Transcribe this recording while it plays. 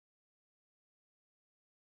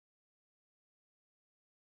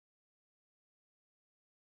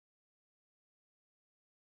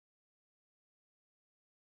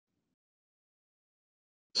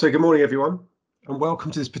So good morning, everyone, and welcome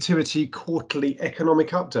to this Protiviti quarterly economic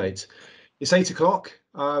update. It's 8 o'clock.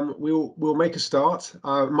 We'll make a start.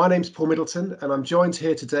 My name's Paul Middleton, and I'm joined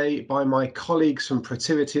here today by my colleagues from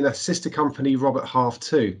Protiviti and our sister company, Robert Half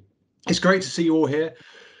too. It's great to see you all here,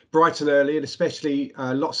 bright and early, and especially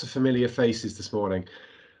lots of familiar faces this morning.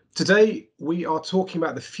 Today, we are talking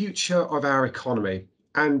about the future of our economy.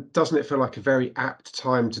 And doesn't it feel like a very apt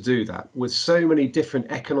time to do that? With so many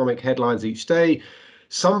different economic headlines each day,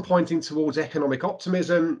 some pointing towards economic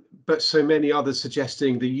optimism, but so many others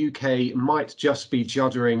suggesting the UK might just be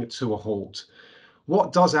juddering to a halt.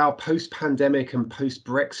 What does our post-pandemic and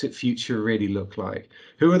post-Brexit future really look like?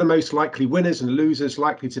 Who are the most likely winners and losers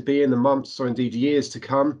likely to be in the months or indeed years to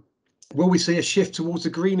come? Will we see a shift towards a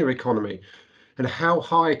greener economy? And how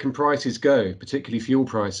high can prices go, particularly fuel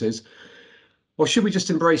prices? Or should we just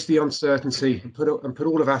embrace the uncertainty and put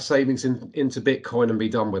all of our savings into Bitcoin and be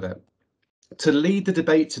done with it? To lead the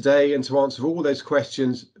debate today and to answer all those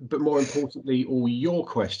questions, but more importantly, all your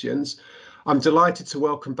questions, I'm delighted to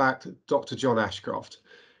welcome back Dr. John Ashcroft.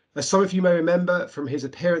 As some of you may remember from his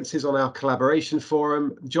appearances on our collaboration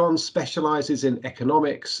forum, John specialises in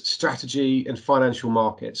economics, strategy and financial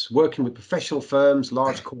markets, working with professional firms,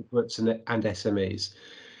 large corporates and SMEs.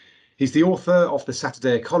 He's the author of The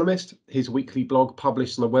Saturday Economist, his weekly blog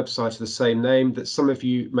published on a website of the same name that some of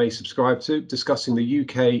you may subscribe to, discussing the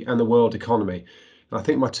UK and the world economy. And I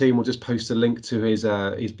think my team will just post a link to his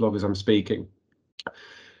blog as I'm speaking.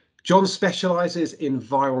 John specialises in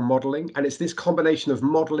viral modelling, and it's this combination of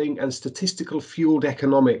modelling and statistical fueled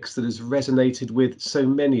economics that has resonated with so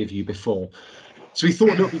many of you before. So we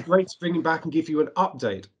thought it would be great to bring him back and give you an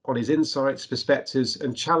update on his insights, perspectives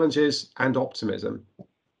and challenges and optimism.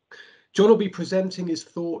 John will be presenting his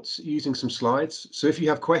thoughts using some slides. So if you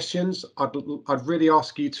have questions, I'd really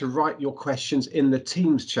ask you to write your questions in the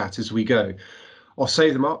Teams chat as we go. I'll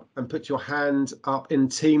save them up and put your hand up in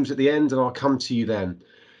Teams at the end and I'll come to you then.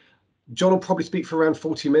 John will probably speak for around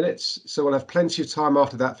 40 minutes, so we'll have plenty of time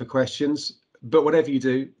after that for questions. But whatever you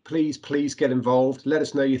do, please get involved. Let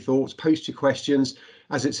us know your thoughts, post your questions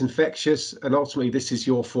as it's infectious. And ultimately, this is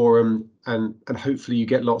your forum and hopefully you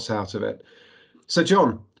get lots out of it. So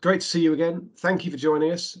John, great to see you again. Thank you for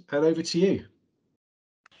joining us and over to you.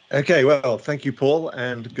 Okay, well, thank you, Paul,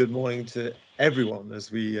 and good morning to everyone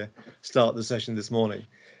as we start the session this morning.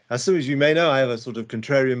 As some of you may know, I have a sort of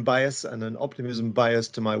contrarian bias and an optimism bias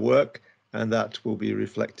to my work, and that will be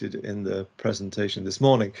reflected in the presentation this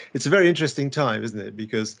morning. It's a very interesting time, isn't it?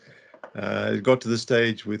 Because it got to the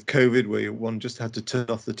stage with COVID where one just had to turn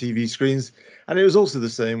off the TV screens. And it was also the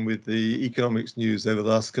same with the economics news over the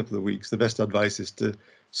last couple of weeks. The best advice is to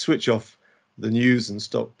switch off the news and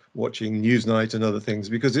stop watching Newsnight and other things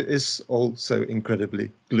because it is all so incredibly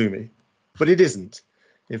gloomy. But it isn't.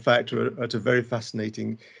 In fact, we're at a very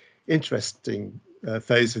fascinating, interesting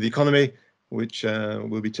phase of the economy, which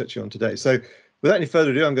we'll be touching on today. So without any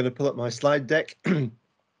further ado, I'm going to pull up my slide deck.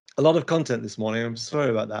 A lot of content this morning. I'm sorry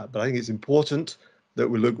about that, but I think it's important that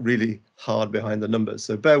we look really hard behind the numbers.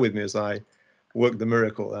 So bear with me as I work the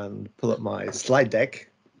miracle and pull up my slide deck.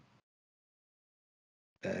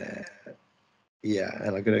 Yeah,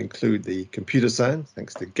 and I'm going to include the computer sound,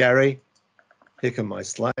 thanks to Gary. Here come my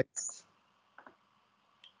slides.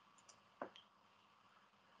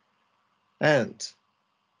 And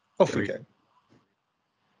off we go.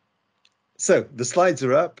 So the slides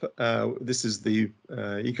are up. This is the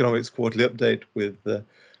Economics Quarterly Update with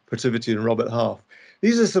Protiviti and Robert Half.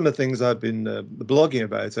 These are some of the things I've been blogging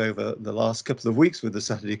about over the last couple of weeks with the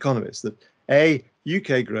Saturday Economist, that A,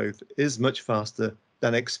 UK growth is much faster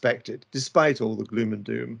than expected, despite all the gloom and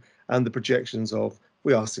doom and the projections of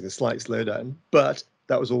we are seeing a slight slowdown, but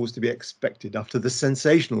that was always to be expected after the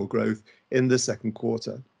sensational growth in the second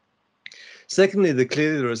quarter. Secondly,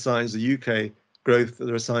 clearly there are signs of UK growth,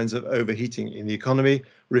 there are signs of overheating in the economy,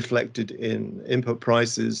 reflected in input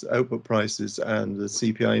prices, output prices, and the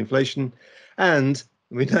CPI inflation. And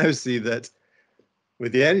we now see that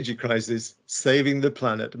with the energy crisis, saving the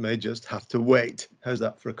planet may just have to wait. How's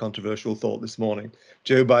that for a controversial thought this morning?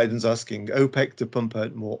 Joe Biden's asking OPEC to pump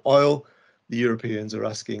out more oil. The Europeans are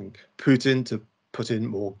asking Putin to put in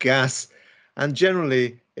more gas. And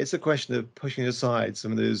generally, it's a question of pushing aside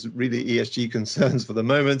some of those really ESG concerns for the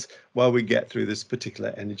moment while we get through this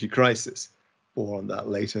particular energy crisis. More on that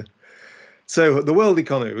later. So the world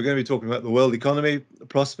economy, we're going to be talking about the world economy, the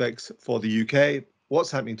prospects for the UK, what's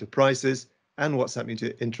happening to prices, and what's happening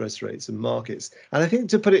to interest rates and markets. And I think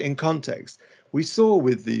to put it in context, we saw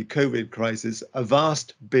with the COVID crisis a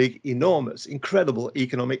vast, big, enormous, incredible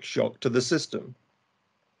economic shock to the system.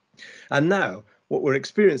 And now what we're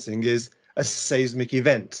experiencing is a seismic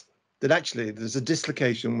event. that actually there's a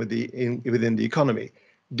dislocation within the economy.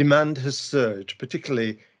 Demand has surged,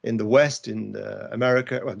 particularly in the West, in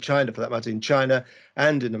America, well, China for that matter, in China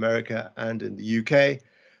and in America and in the UK.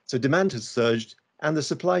 So demand has surged and the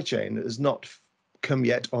supply chain has not come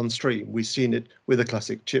yet on stream. We've seen it with the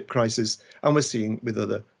classic chip crisis and we're seeing with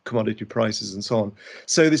other commodity prices and so on.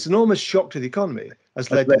 So this enormous shock to the economy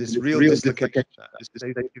has led to this real dislocation, this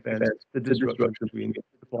safety event, the disruption between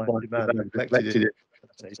supply and demand reflected in,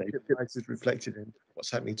 say, chip prices, reflected in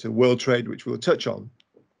what's happening to world trade, which we'll touch on.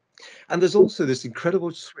 And there's also this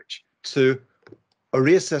incredible switch to a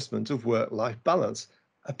reassessment of work-life balance.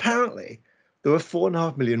 Apparently, there were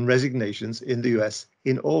 4.5 million resignations in the US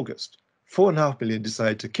in August. 4.5 million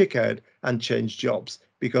decided to kick out and change jobs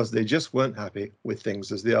because they just weren't happy with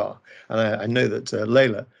things as they are. And I know that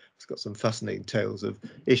Layla has got some fascinating tales of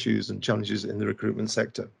issues and challenges in the recruitment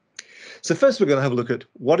sector. So first, we're going to have a look at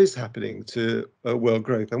what is happening to world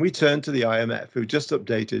growth. And we turn to the IMF, who just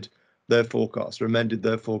updated their forecast or amended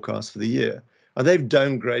their forecast for the year. And they've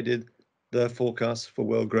downgraded their forecast for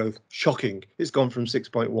world growth. Shocking. It's gone from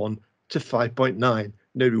 6.1 to 5.9.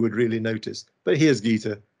 Nobody would really notice. But here's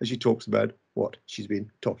Geeta as she talks about what she's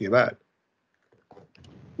been talking about.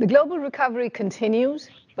 The global recovery continues,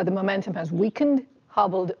 but the momentum has weakened,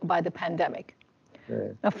 hobbled by the pandemic.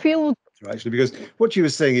 Now, field actually, because what you were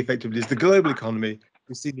saying effectively is the global economy,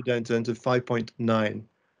 we've seen the downturn to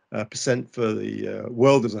 5.9% for the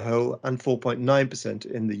world as a whole and 4.9%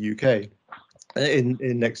 in the UK in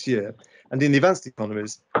next year. And in the advanced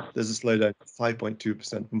economies, there's a slowdown to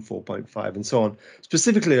 5.2% from 4.5 and so on.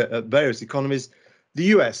 Specifically at various economies, the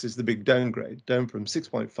US is the big downgrade, down from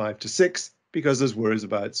 6.5 to 6, because there's worries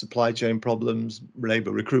about supply chain problems,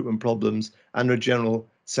 labor recruitment problems, and a general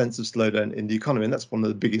sense of slowdown in the economy. And that's one of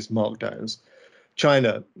the biggest markdowns.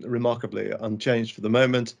 China, remarkably unchanged for the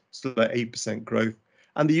moment, still at 8% growth.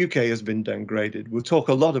 And the UK has been downgraded. We'll talk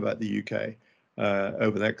a lot about the UK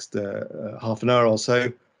over the next half an hour or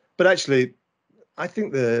so. But actually, I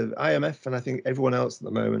think the IMF and I think everyone else at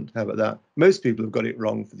the moment, how about that? Most people have got it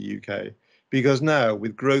wrong for the UK. Because now,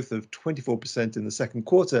 with growth of 24% in the second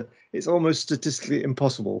quarter, it's almost statistically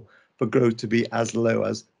impossible for growth to be as low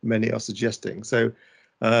as many are suggesting. So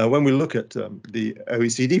when we look at the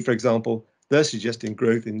OECD, for example, they're suggesting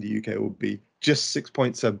growth in the UK will be just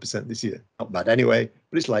 6.7% this year. Not bad anyway,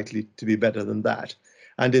 but it's likely to be better than that.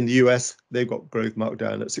 And in the US, they've got growth marked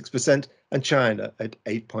down at 6% and China at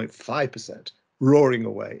 8.5%, roaring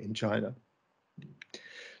away in China.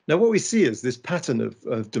 Now, what we see is this pattern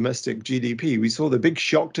of domestic GDP. We saw the big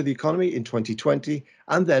shock to the economy in 2020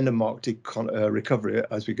 and then a marked recovery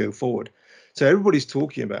as we go forward. So everybody's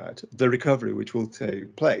talking about the recovery which will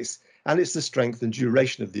take place, and it's the strength and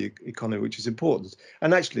duration of the economy which is important.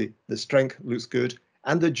 And actually, the strength looks good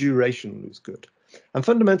and the duration looks good. And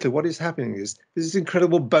fundamentally, what is happening is there's this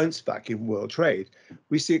incredible bounce back in world trade.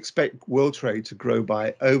 We expect world trade to grow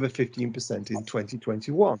by over 15% in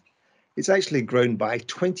 2021. It's actually grown by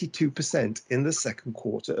 22% in the second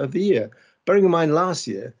quarter of the year. Bearing in mind last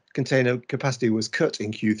year, container capacity was cut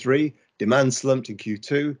in Q3, demand slumped in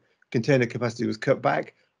Q2, container capacity was cut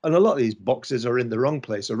back, and a lot of these boxes are in the wrong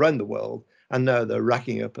place around the world, and now they're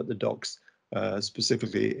racking up at the docks,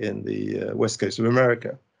 specifically in the west coast of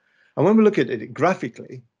America. And when we look at it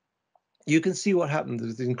graphically, you can see what happened.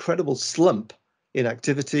 There's this incredible slump in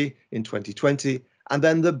activity in 2020, and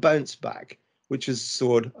then the bounce back, which has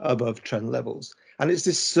soared above trend levels. And it's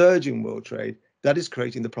this surge in world trade that is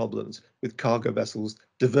creating the problems with cargo vessels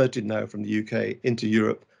diverted now from the UK into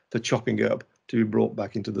Europe for chopping up to be brought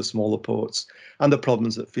back into the smaller ports, and the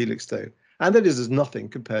problems at Felixstowe. And that is nothing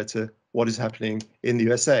compared to what is happening in the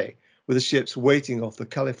USA, with the ships waiting off the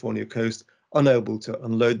California coast, unable to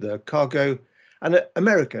unload their cargo. And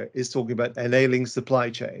America is talking about an ailing supply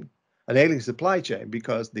chain. An ailing supply chain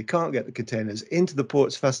because they can't get the containers into the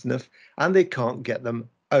ports fast enough and they can't get them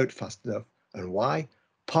out fast enough. And why?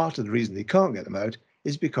 Part of the reason they can't get them out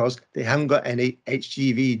is because they haven't got any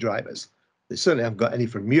HGV drivers. They certainly haven't got any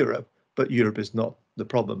from Europe, but Europe is not the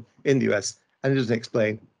problem in the US, and it doesn't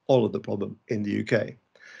explain all of the problem in the UK.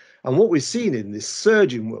 And what we've seen in this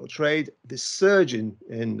surge in world trade, this surge in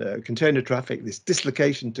container traffic, this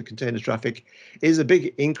dislocation to container traffic, is a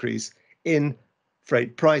big increase in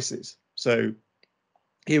freight prices. So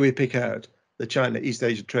here we pick out the China East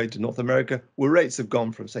Asia trade to North America, where rates have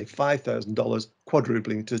gone from, say, $5,000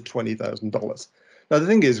 quadrupling to $20,000. Now, the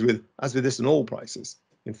thing is, as with this and all prices,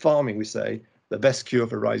 in farming, we say the best cure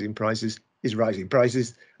for rising prices is rising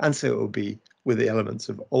prices. And so it will be with the elements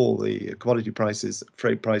of all the commodity prices,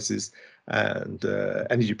 freight prices, and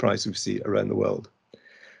energy prices we see around the world.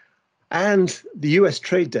 And the US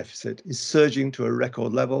trade deficit is surging to a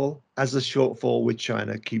record level as the shortfall with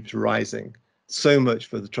China keeps rising. So much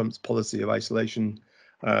for the Trump's policy of isolation.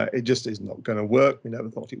 It just is not going to work. We never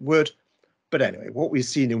thought it would. But anyway, what we've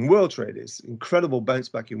seen in world trade is incredible bounce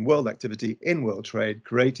back in world activity in world trade,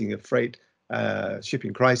 creating a freight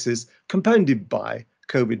shipping crisis compounded by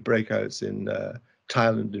COVID breakouts in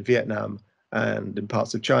Thailand and Vietnam and in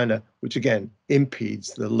parts of China, which again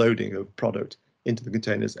impedes the loading of product into the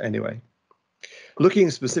containers anyway. Looking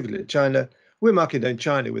specifically at China, we're marking down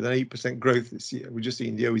China with an 8% growth this year. We're just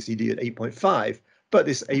seeing the OECD at 8.5, but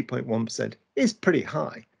this 8.1% is pretty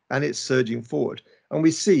high and it's surging forward. And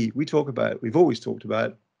we've always talked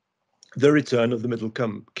about the return of the Middle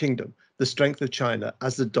Kingdom, the strength of China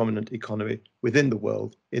as the dominant economy within the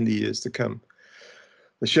world in the years to come.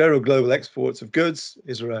 The share of global exports of goods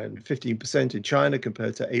is around 15% in China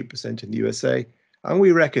compared to 8% in the USA. And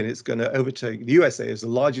we reckon it's going to overtake the USA as the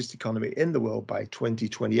largest economy in the world by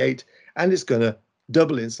 2028, and it's going to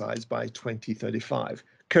double in size by 2035.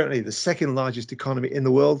 Currently the second largest economy in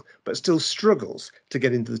the world, but still struggles to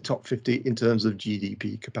get into the top 50 in terms of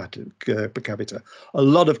GDP per capita. A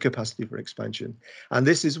lot of capacity for expansion. And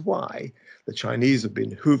this is why the Chinese have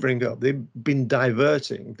been hoovering up. They've been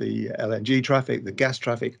diverting the LNG traffic, the gas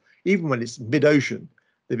traffic, even when it's mid-ocean,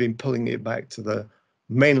 they've been pulling it back to the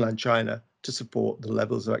mainland China to support the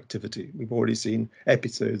levels of activity. We've already seen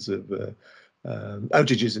episodes of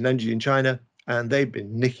outages in energy in China, and they've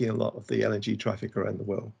been nicking a lot of the LNG traffic around the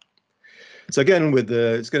world. So again,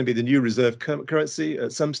 it's going to be the new reserve currency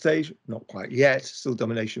at some stage, not quite yet, still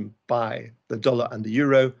domination by the dollar and the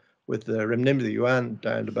euro, with the renminbi, the yuan,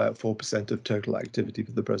 down about 4% of total activity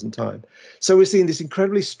for the present time. So we're seeing this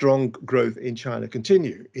incredibly strong growth in China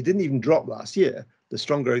continue. It didn't even drop last year. The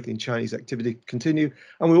strong growth in Chinese activity continue.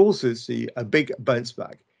 And we also see a big bounce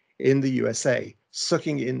back in the USA,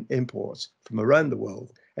 sucking in imports from around the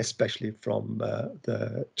world, especially from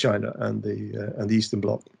the China and the Eastern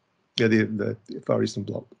Bloc, the Far Eastern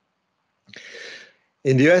Bloc.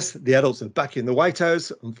 In the US, the adults are back in the White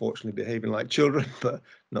House, unfortunately behaving like children, but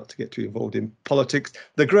not to get too involved in politics.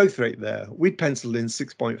 The growth rate there, we'd penciled in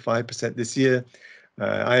 6.5% this year.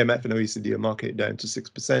 IMF and OECD are marking it down to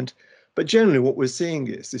 6%. But generally, what we're seeing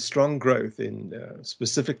is this strong growth in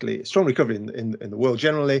specifically strong recovery in the world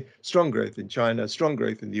generally, strong growth in China, strong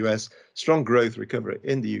growth in the US, strong growth recovery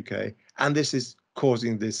in the UK. And this is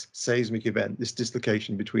causing this seismic event, this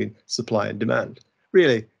dislocation between supply and demand.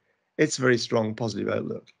 Really, it's a very strong positive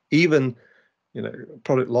outlook. Even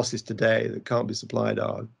product losses today that can't be supplied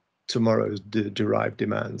are tomorrow's derived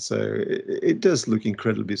demand. So it does look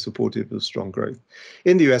incredibly supportive of strong growth.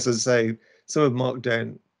 In the US, as I say, some have marked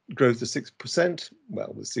down growth to 6%.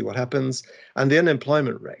 Well, we'll see what happens. And the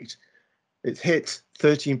unemployment rate, it hit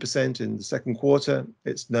 13% in the second quarter.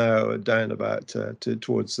 It's now down about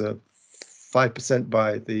towards 5%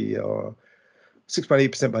 by the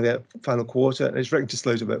 6.8% by the final quarter, and it's reckoned to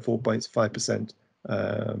slow to about 4.5%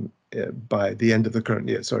 by the end of the current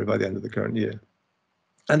year. Sorry, by the end of the current year.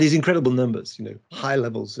 And these incredible numbers, high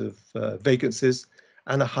levels of vacancies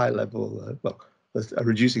and a high level, a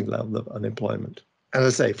reducing level of unemployment. And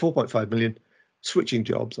as I say, 4.5 million switching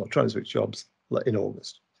jobs or trying to switch jobs in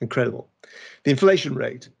August. Incredible. The inflation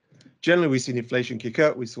rate. Generally, we've seen inflation kick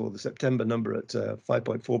up. We saw the September number at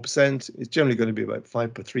 5.4%. It's generally going to be about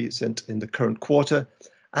 5.3% in the current quarter.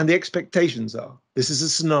 And the expectations are, this is a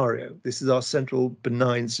scenario, this is our central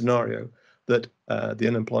benign scenario, that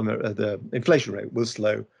the inflation rate will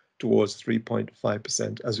slow towards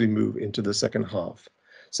 3.5% as we move into the second half.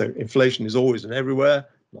 So inflation is always and everywhere,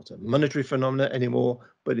 not a monetary phenomena anymore,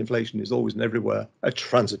 but inflation is always and everywhere a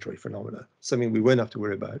transitory phenomena, something we won't have to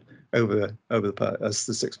worry about as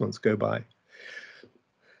the 6 months go by.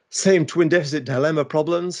 Same twin deficit dilemma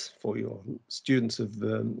problems for your students of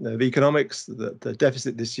economics. The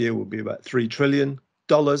deficit this year will be about $3 trillion.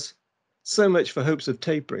 So much for hopes of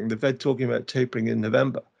tapering. The Fed talking about tapering in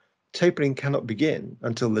November. Tapering cannot begin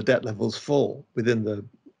until the debt levels fall within the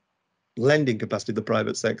lending capacity of the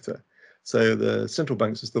private sector. So the central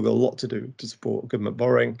banks have still got a lot to do to support government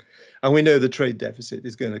borrowing. And we know the trade deficit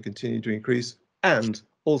is going to continue to increase. And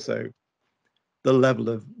also the level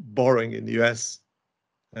of borrowing in the US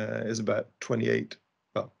is about 28.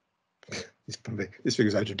 Well, this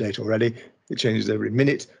figure's out of date already. It changes every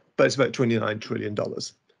minute, but it's about $29 trillion.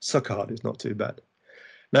 Suck hard, it's not too bad.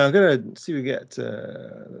 Now I'm going to see if we get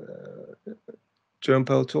Jerome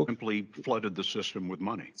Powell talk. Simply flooded the system with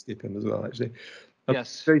money. Skip him as well, actually.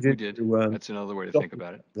 Yes, we did. That's another way to think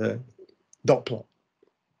about it. The dot plot.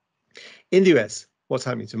 In the US, what's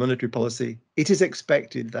happening to monetary policy? It is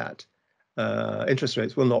expected that interest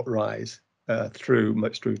rates will not rise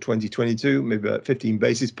much through 2022, maybe about 15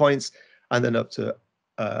 basis points, and then up to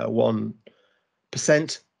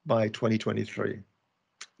 1% by 2023.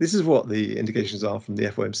 This is what the indications are from the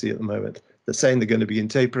FOMC at the moment. They're saying they're going to begin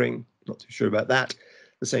tapering. Not too sure about that.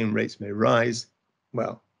 The same rates may rise.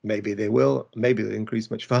 Well, maybe they will. Maybe they'll increase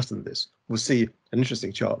much faster than this. We'll see an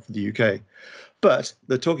interesting chart for the UK. But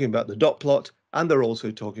they're talking about the dot plot, and they're also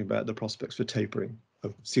talking about the prospects for tapering.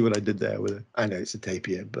 Oh, see what I did there with it? I know it's a tape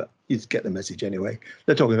year, but you get the message anyway.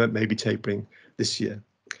 They're talking about maybe tapering this year.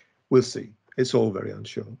 We'll see. It's all very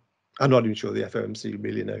unsure. I'm not even sure the FOMC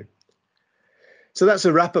really know. So that's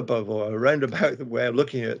a wrap up of or a roundabout way of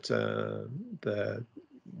looking at the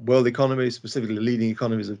world economy, specifically the leading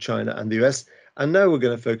economies of China and the US. And now we're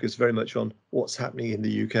going to focus very much on what's happening in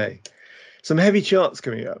the UK. Some heavy charts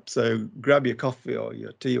coming up. So grab your coffee or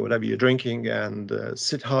your tea or whatever you're drinking and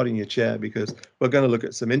sit hard in your chair, because we're going to look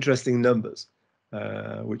at some interesting numbers,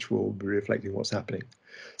 which will be reflecting what's happening.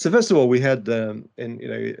 So first of all, we had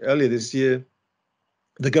earlier this year,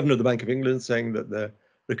 the governor of the Bank of England saying that the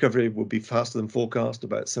recovery would be faster than forecast,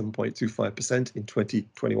 about 7.25% in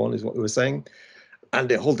 2021 is what they were saying.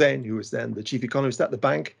 Andy Haldane, who was then the chief economist at the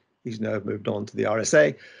bank, he's now moved on to the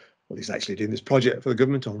RSA. Well, he's actually doing this project for the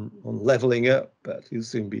government on levelling up, but he'll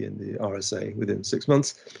soon be in the RSA within 6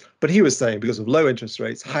 months. But he was saying because of low interest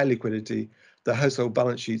rates, high liquidity, the household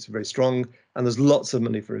balance sheets are very strong, and there's lots of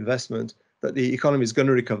money for investment, that the economy is going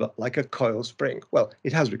to recover like a coil spring. Well,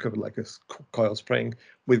 it has recovered like a coil spring,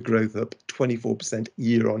 with growth up 24%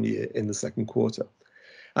 year on year in the second quarter.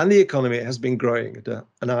 And the economy has been growing at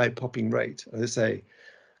an eye-popping rate. As I say,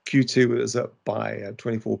 Q2 was up by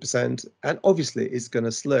 24%, and obviously it's going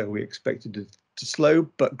to slow. We expected it to slow,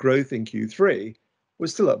 but growth in Q3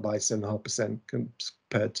 was still up by 7.5%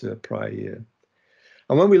 compared to prior year.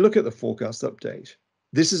 And when we look at the forecast update,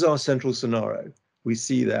 this is our central scenario. We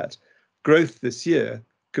see that growth this year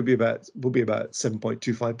will be about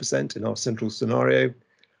 7.25% in our central scenario,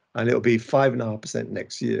 and it'll be 5.5%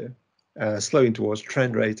 next year, slowing towards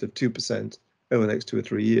trend rate of 2% over the next 2 or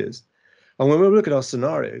 3 years. And when we look at our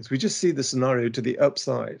scenarios, we just see the scenario to the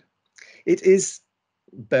upside. It is,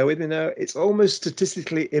 bear with me now, it's almost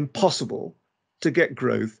statistically impossible to get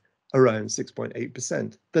growth around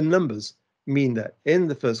 6.8%. The numbers mean that in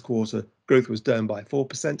the first quarter, growth was down by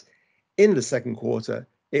 4%. In the second quarter,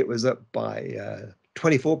 it was up by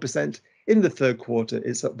 24%. In the third quarter,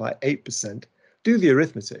 it's up by 8%. Do the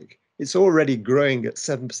arithmetic. It's already growing at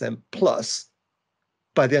 7% plus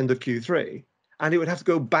by the end of Q3. And it would have to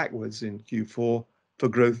go backwards in Q4 for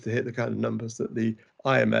growth to hit the kind of numbers that the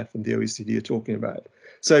IMF and the OECD are talking about.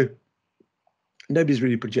 So nobody's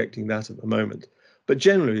really projecting that at the moment. But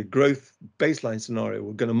generally, growth baseline scenario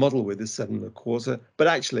we're going to model with is 7.25, but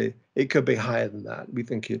actually it could be higher than that.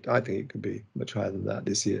 I think it could be much higher than that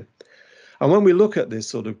this year. And when we look at this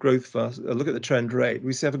sort of growth, look at the trend rate,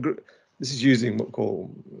 we see this is using what we call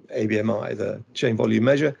ABMI, the chain volume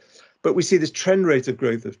measure, but we see this trend rate of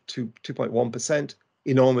growth of 2.1%,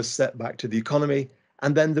 enormous setback to the economy,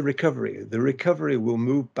 and then the recovery. The recovery will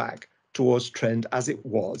move back towards trend as it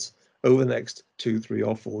was over the next 2, 3,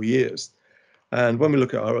 or 4 years. And when we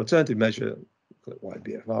look at our alternative measure, call it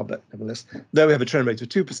YBFR, but nevertheless, there we have a trend rate of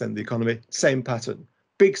 2% of the economy, same pattern,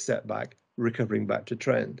 big setback, recovering back to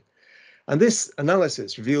trend. And this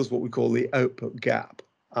analysis reveals what we call the output gap,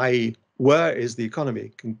 i.e., where is the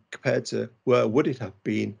economy compared to where would it have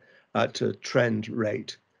been at a trend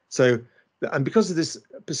rate. So, and because of this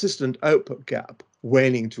persistent output gap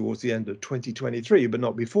waning towards the end of 2023, but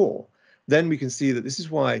not before, then we can see that this is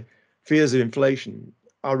why fears of inflation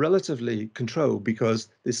are relatively controlled, because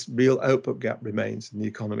this real output gap remains in the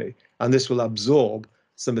economy, and this will absorb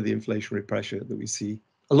some of the inflationary pressure that we see.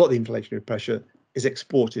 A lot of the inflationary pressure is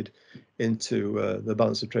exported into the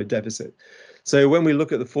balance of trade deficit. So when we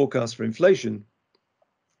look at the forecast for inflation,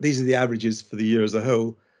 these are the averages for the year as a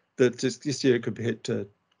whole, that this year could be hit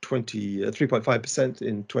 3.5%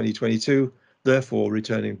 in 2022, therefore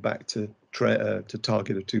returning back to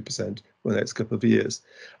target of 2% for the next couple of years.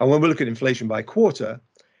 And when we look at inflation by quarter,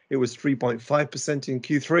 it was 3.5% in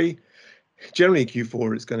Q3. Generally in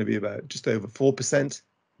Q4, it's going to be about just over 4%.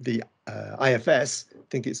 The IFS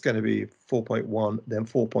think it's going to be 4.1, then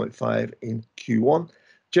 4.5 in Q1.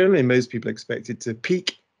 Generally, most people expect it to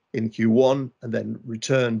peak in Q1 and then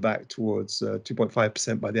return back towards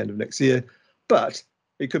 2.5% by the end of next year. But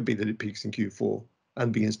it could be that it peaks in Q4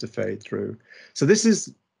 and begins to fade through. So this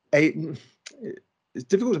is it's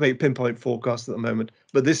difficult to make pinpoint forecasts at the moment,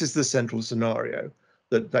 but this is the central scenario,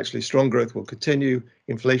 that actually strong growth will continue,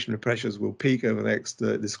 inflationary pressures will peak over the next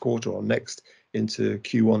this quarter or next into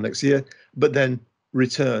Q1 next year, but then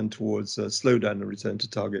return towards a slowdown and return to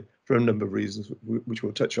target for a number of reasons, which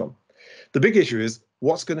we'll touch on. The big issue is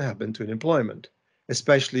what's going to happen to unemployment,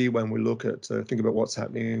 especially when we look at, think about what's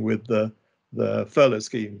happening with the furlough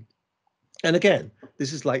scheme. And again,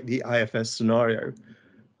 this is like the IFS scenario.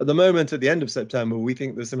 At the moment, at the end of September, we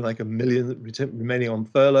think there's something like 1 million remaining on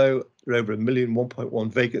furlough, there are over 1 million,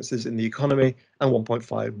 1.1 vacancies in the economy, and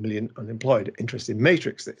 1.5 million unemployed. Interesting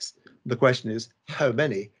matrix this. The question is, how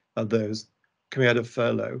many of those coming out of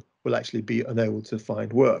furlough will actually be unable to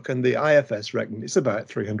find work? And the IFS reckon it's about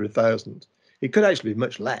 300,000. It could actually be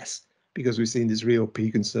much less because we've seen this real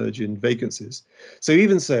peak and surge in vacancies. So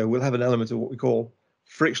even so, we'll have an element of what we call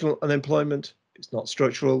frictional unemployment. It's not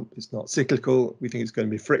structural, it's not cyclical. We think it's going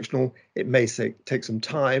to be frictional. It may take some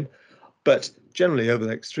time, but generally over the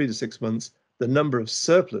next 3 to 6 months, the number of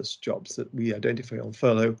surplus jobs that we identify on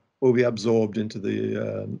furlough will be absorbed into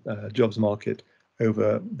the jobs market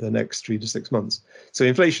over the next 3 to 6 months. So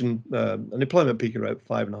inflation, unemployment peaking at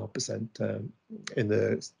 5.5% in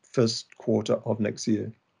the first quarter of next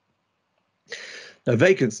year. Now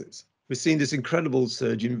vacancies. We've seen this incredible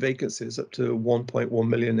surge in vacancies up to 1.1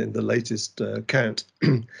 million in the latest count.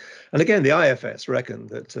 And again, the IFS reckon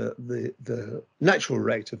that the natural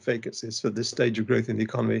rate of vacancies for this stage of growth in the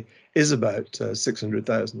economy is about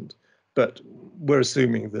 600,000. But we're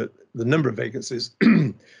assuming that the number of vacancies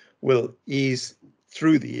will ease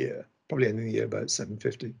through the year, probably ending the year about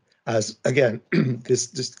 750, as again, this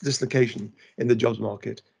dislocation in the jobs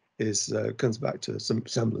market comes back to some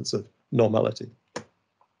semblance of normality.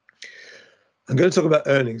 I'm going to talk about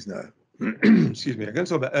earnings now. Excuse me. I'm going to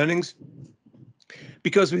talk about earnings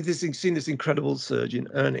because we've seen this incredible surge in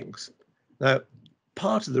earnings. Now,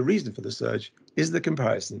 part of the reason for the surge is the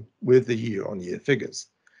comparison with the year-on-year figures.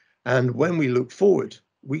 And when we look forward,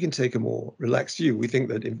 we can take a more relaxed view. We think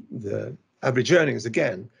that in the average earnings,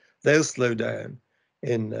 again, they'll slow down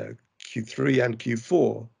in Q3 and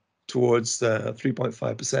Q4 towards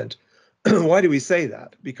 3.5%. Why do we say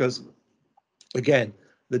that? Because, again,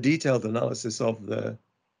 the detailed analysis of the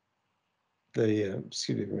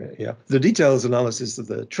detailed analysis of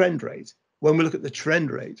the trend rate. When we look at the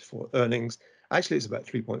trend rate for earnings, actually it's about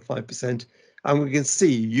 3.5%, and we can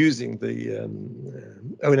see using the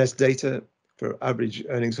ONS data for average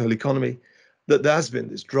earnings whole economy that there has been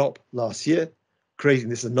this drop last year, creating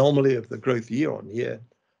this anomaly of the growth year on year.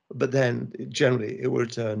 But then generally it will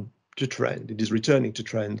return to trend. It is returning to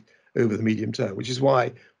trend over the medium term, which is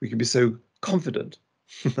why we can be so confident.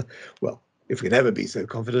 Well, if we can ever be so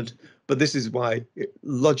confident, but this is why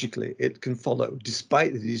logically it can follow,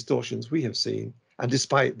 despite the distortions we have seen, and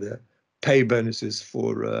despite the pay bonuses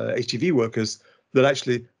for HTV workers, that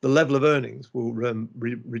actually the level of earnings will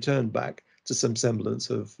return back to some semblance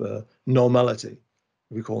of normality.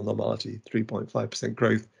 We call normality 3.5%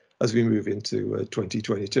 growth as we move into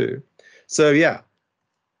 2022. So yeah,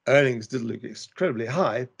 earnings did look incredibly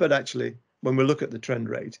high, but actually when we look at the trend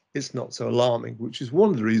rate, it's not so alarming, which is one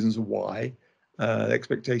of the reasons why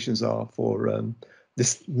expectations are for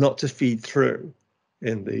this not to feed through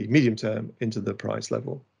in the medium term into the price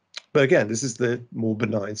level. But again, this is the more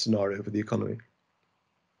benign scenario for the economy.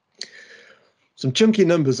 Some chunky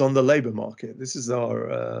numbers on the labour market. This is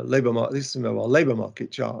our labour market. This is some of our labour market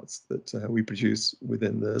charts that we produce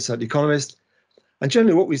within the Saturday Economist. And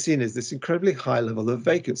generally, what we've seen is this incredibly high level of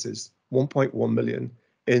vacancies, 1.1 million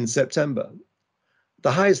in September,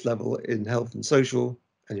 the highest level in health and social,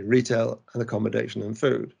 and in retail and accommodation and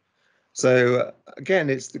food. So again,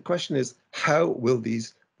 the question is, how will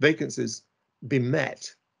these vacancies be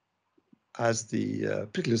met as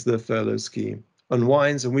particularly as the furlough scheme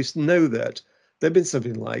unwinds? And we know that there've been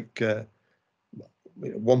something like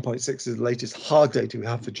 1.6 is the latest hard data we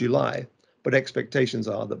have for July, but expectations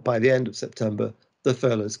are that by the end of September, the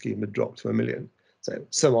furlough scheme would drop to 1 million. So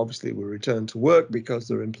some obviously will return to work because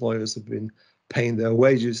their employers have been paying their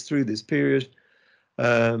wages through this period.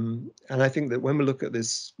 And I think that when we look at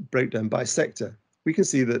this breakdown by sector, we can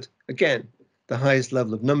see that, again, the highest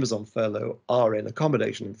level of numbers on furlough are in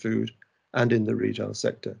accommodation and food and in the retail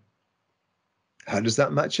sector. How does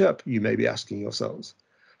that match up? You may be asking yourselves.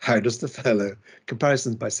 How does the furlough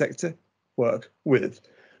comparisons by sector work with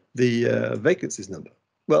the vacancies number?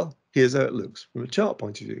 Well, here's how it looks from a chart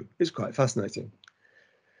point of view. It's quite fascinating.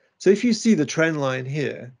 So if you see the trend line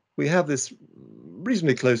here, we have this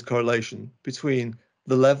reasonably close correlation between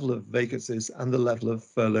the level of vacancies and the level of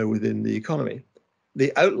furlough within the economy.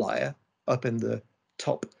 The outlier up in the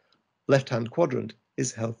top left-hand quadrant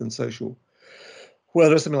is health and social, where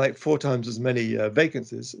there's something like 4 times as many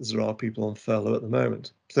vacancies as there are people on furlough at the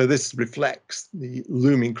moment. So this reflects the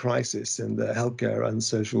looming crisis in the healthcare and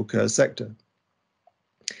social care sector.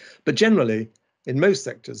 But generally, in most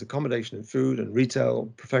sectors, accommodation and food and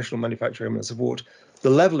retail, professional manufacturing and support, the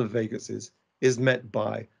level of vacancies is met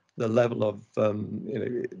by the level of,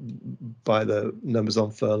 by the numbers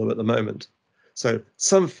on furlough at the moment. So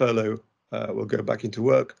some furlough will go back into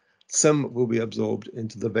work, some will be absorbed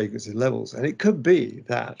into the vacancy levels. And it could be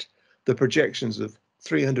that the projections of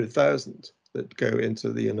 300,000 that go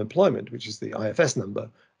into the unemployment, which is the IFS number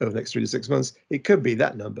over the next 3 to 6 months, it could be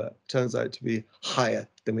that number turns out to be higher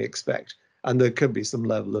than we expect. And there could be some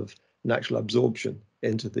level of natural absorption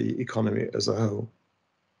into the economy as a whole.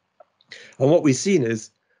 And what we've seen is,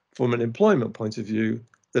 from an employment point of view,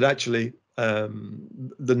 that actually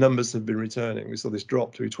the numbers have been returning. We saw this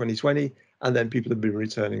drop through 2020, and then people have been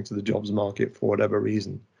returning to the jobs market for whatever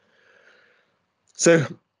reason. So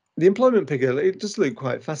the employment figure, it just looked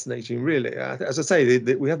quite fascinating, really. As I say,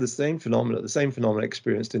 we have the same phenomenon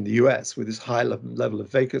experienced in the US, with this high level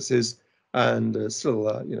of vacancies and still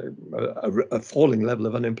a falling level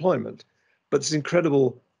of unemployment. But this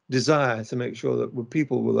incredible desire to make sure that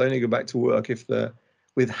people will only go back to work if they're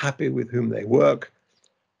happy with whom they work,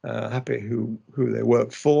 happy who they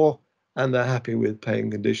work for, and they're happy with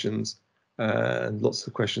paying conditions, and lots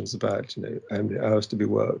of questions about how many hours to be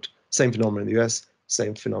worked. Same phenomenon in the US,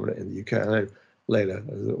 same phenomenon in the UK. I know later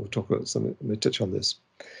we'll talk about something, we'll touch on this.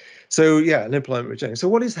 So yeah, unemployment returning. So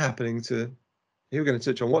what is happening to, here we're going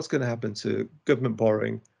to touch on what's going to happen to government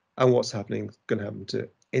borrowing and what's going to happen to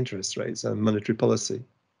interest rates and monetary policy.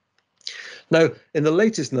 Now, in the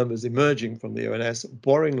latest numbers emerging from the ONS,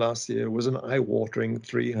 borrowing last year was an eye-watering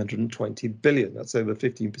 320 billion. That's over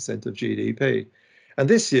 15% of GDP. And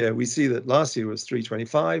this year, we see that last year was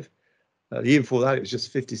 325. The year before that, it was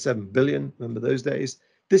just 57 billion. Remember those days?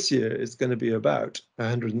 This year, it's going to be about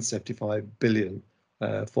 175 billion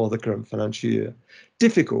for the current financial year.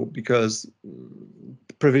 Difficult because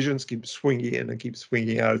provisions keep swinging in and keep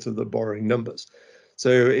swinging out of the borrowing numbers. So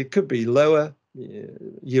it could be lower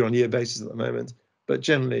year-on-year basis at the moment, but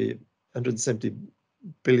generally 170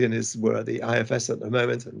 billion is where the IFS at the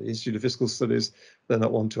moment and the Institute of Fiscal Studies, they're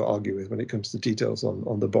not one to argue with when it comes to details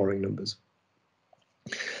on the borrowing numbers.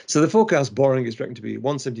 So the forecast borrowing is reckoned to be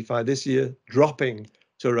 175 this year, dropping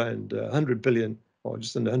to around 100 billion or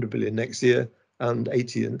just under 100 billion next year, and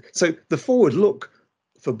 80. And so the forward look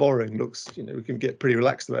for borrowing looks, we can get pretty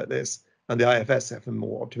relaxed about this. And the IFS have a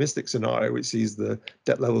more optimistic scenario, which sees the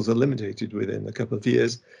debt levels eliminated within a couple of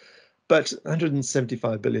years. But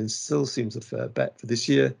 175 billion still seems a fair bet for this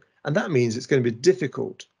year, and that means it's going to be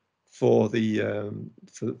difficult for the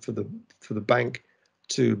bank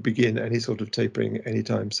to begin any sort of tapering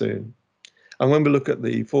anytime soon. And when we look at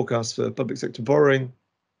the forecast for public sector borrowing,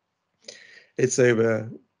 it's over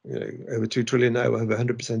 2 trillion now, over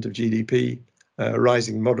 100% of GDP,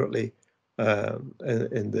 rising moderately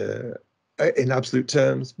in absolute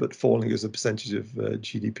terms, but falling as a percentage of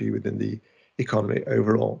GDP within the economy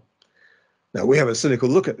overall. Now, we have a cynical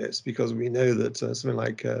look at this because we know that something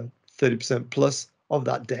like 30% plus of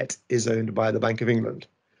that debt is owned by the Bank of England,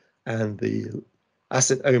 and the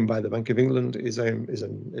asset owned by the Bank of England is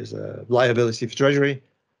a liability for Treasury,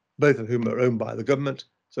 both of whom are owned by the government.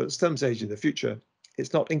 So at some stage in the future,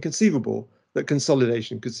 it's not inconceivable that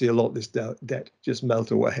consolidation could see a lot of this debt just melt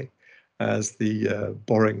away as the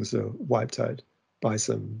borrowings are wiped out by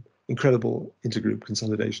some incredible intergroup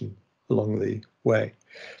consolidation along the way.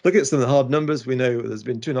 Look at some of the hard numbers. We know there's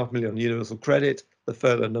been 2.5 million on universal credit, the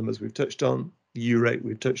furlough numbers we've touched on, the U rate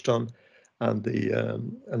we've touched on, and the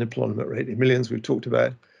unemployment rate in millions we've talked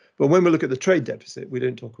about. But when we look at the trade deficit, we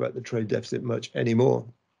don't talk about the trade deficit much anymore.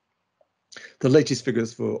 The latest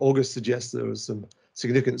figures for August suggest there was some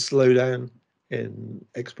significant slowdown in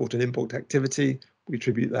export and import activity. We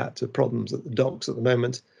attribute that to problems at the docks at the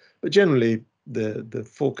moment. But generally, the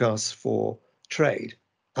forecasts for trade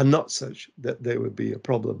are not such that there would be a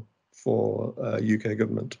problem for UK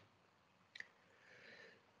government.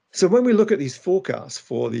 So when we look at these forecasts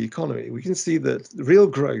for the economy, we can see that the real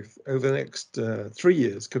growth over the next 3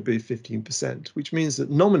 years could be 15%, which means that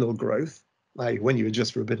nominal growth, like when you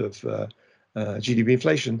adjust for a bit of GDP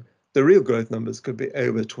inflation, the real growth numbers could be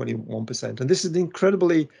over 21%. And this is an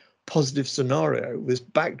incredibly positive scenario, this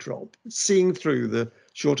backdrop, seeing through the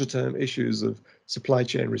shorter term issues of supply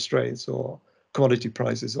chain restraints or commodity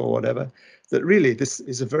prices or whatever, that really this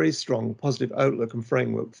is a very strong positive outlook and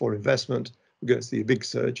framework for investment. We're going to see a big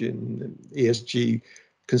surge in ESG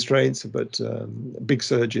constraints, but a big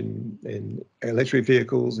surge in electric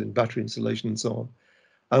vehicles, in battery installation and so on.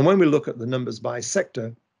 And when we look at the numbers by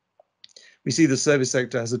sector, we see the service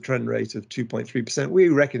sector has a trend rate of 2.3%. We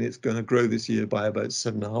reckon it's going to grow this year by about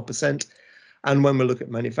 7.5%. And when we look at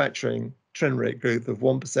manufacturing, trend rate growth of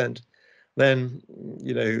 1%, then,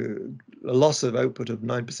 a loss of output of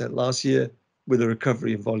 9% last year, with a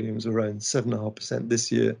recovery in volumes around 7.5%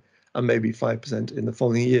 this year, and maybe 5% in the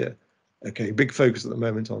following year. Okay, big focus at the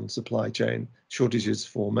moment on supply chain shortages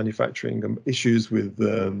for manufacturing and issues with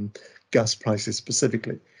gas prices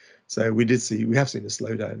specifically. So we have seen a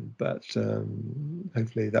slowdown, but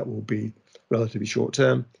hopefully that will be relatively short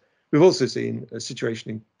term. We've also seen a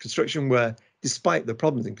situation in construction where, despite the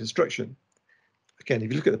problems in construction, again,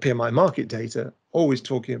 if you look at the PMI market data, always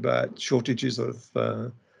talking about shortages of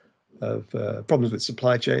problems with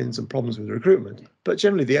supply chains and problems with recruitment, but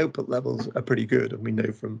generally the output levels are pretty good. And we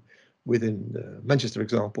know from within Manchester,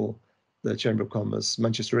 example, the Chamber of Commerce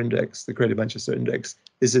Manchester Index, the Greater Manchester Index,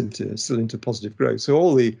 is still into positive growth. So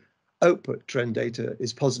all the output trend data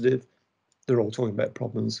is positive. They're all talking about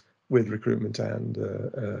problems with recruitment and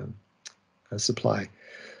supply.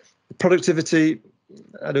 Productivity,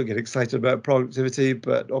 I don't get excited about productivity,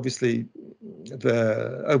 but obviously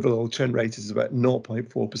the overall trend rate is about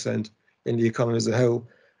 0.4% in the economy as a whole.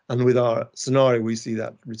 And with our scenario, we see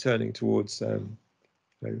that returning towards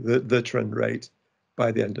the trend rate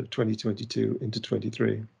by the end of 2022 into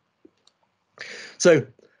 23. So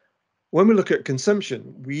when we look at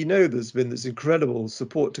consumption, we know there's been this incredible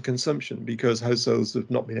support to consumption because households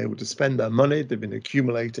have not been able to spend their money. They've been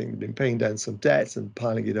accumulating, they've been paying down some debt and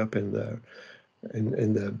piling it up in the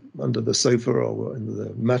under the sofa or in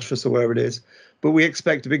the mattress or wherever it is. But we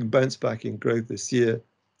expect a big bounce back in growth this year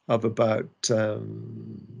of about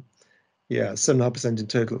 7.5% in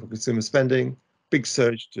total for consumer spending. Big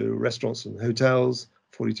surge to restaurants and hotels,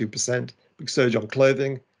 42%. Big surge on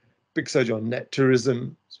clothing. Big surge on net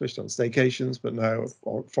tourism, especially on staycations, but now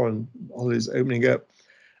foreign holidays opening up,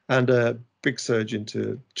 and a big surge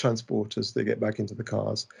into transport as they get back into the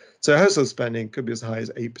cars. So household spending could be as high as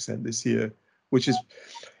 8% this year, which is,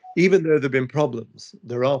 even though there have been problems,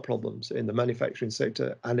 there are problems in the manufacturing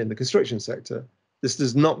sector and in the construction sector. This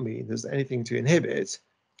does not mean there's anything to inhibit,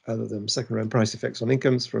 other than second-round price effects on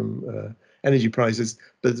incomes from energy prices,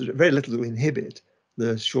 but there's very little to inhibit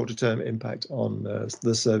the shorter-term impact on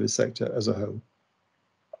the service sector as a whole.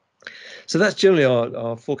 So that's generally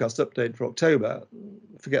our forecast update for October.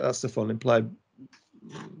 Forget that stuff on implied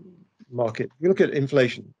market. If you look at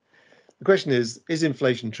inflation, the question is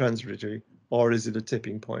inflation transitory or is it a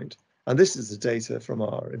tipping point? And this is the data from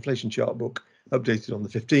our inflation chart book, updated on the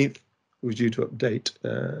 15th. We're due to update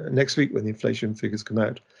next week when the inflation figures come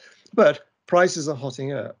out. But prices are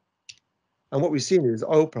hotting up. And what we've seen is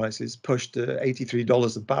oil prices pushed to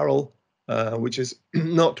 $83 a barrel, which is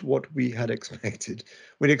not what we had expected.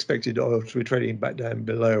 We'd expected oil to be trading back down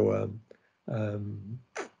below,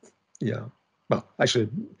 actually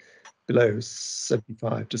below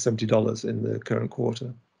 $75 to $70 in the current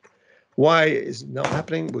quarter. Why is it not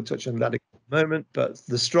happening? We'll touch on that in a moment, but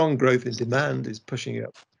the strong growth in demand is pushing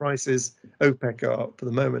up prices. OPEC are, for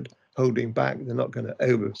the moment, holding back. They're not going to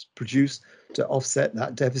overproduce to offset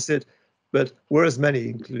that deficit. But whereas many,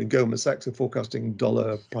 including Goldman Sachs, are forecasting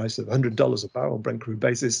dollar price of $100 a barrel on Brent crude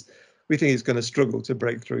basis, we think it's going to struggle to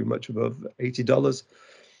break through much above $80.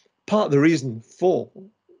 Part of the reason for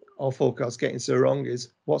our forecast getting so wrong is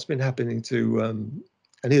what's been happening to, and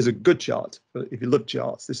here's a good chart, but if you love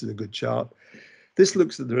charts, this is a good chart. This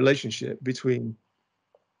looks at the relationship between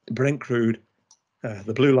Brent crude,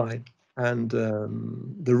 the blue line, and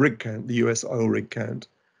the rig count, the US oil rig count.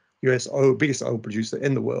 US oil, biggest oil producer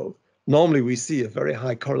in the world. Normally we see a very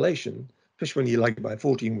high correlation, especially when you like by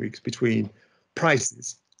 14 weeks, between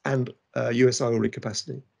prices and US oil rig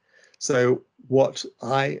capacity. So what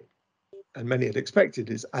I and many had expected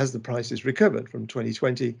is as the prices recovered from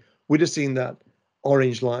 2020, we'd have seen that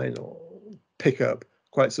orange line or pick up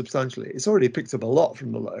quite substantially. It's already picked up a lot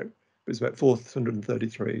from the low. It's about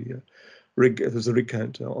 433 rig. There's a rig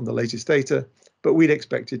count on the latest data, but we'd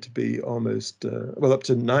expect it to be almost, up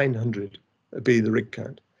to 900 be the rig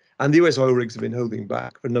count. And the US oil rigs have been holding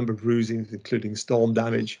back for a number of reasons, including storm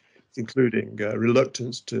damage, including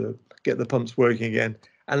reluctance to get the pumps working again,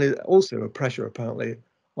 and also a pressure apparently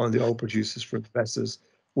on the oil producers for investors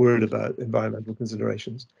worried about environmental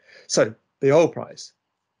considerations. So the oil price,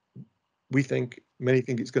 many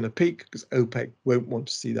think it's going to peak because OPEC won't want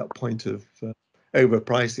to see that point of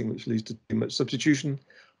overpricing, which leads to too much substitution,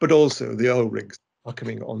 but also the oil rigs are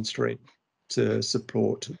coming on stream to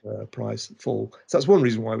support price fall. So that's one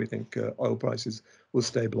reason why we think oil prices will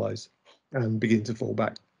stabilize and begin to fall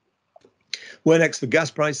back. Where next for gas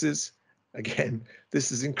prices? Again, this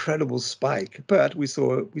is incredible spike, but we've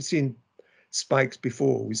seen spikes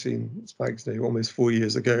before. We've seen spikes almost 4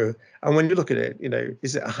 years ago. And when you look at it,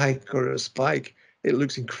 is it a hike or a spike? It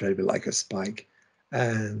looks incredibly like a spike.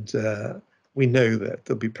 And we know that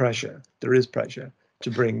there'll be pressure. There is pressure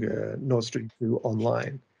to bring Nord Stream 2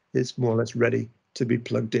 online. It's more or less ready to be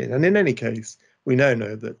plugged in. And in any case, we now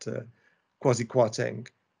know that Kwasi Kwarteng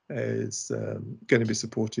is going to be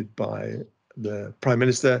supported by the Prime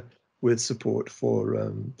Minister with support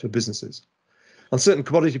for businesses. On certain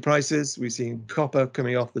commodity prices, we've seen copper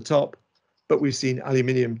coming off the top, but we've seen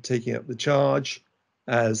aluminium taking up the charge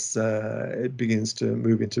as it begins to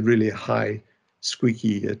move into really high,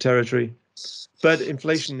 squeaky territory. But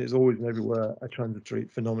inflation is always and everywhere a transitory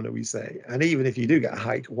phenomenon, we say. And even if you do get a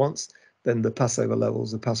hike once, then the passover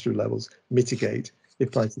levels, the pass-through levels mitigate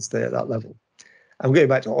if prices stay at that level. And going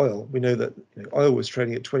back to oil, we know that oil was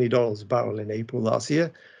trading at $20 a barrel in April last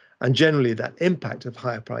year. And generally that impact of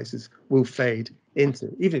higher prices will fade into,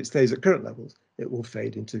 even if it stays at current levels, it will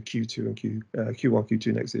fade into Q2 and Q1,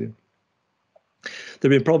 Q2 next year.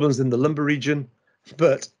 There have been problems in the lumber region,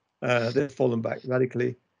 but they've fallen back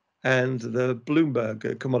radically. And the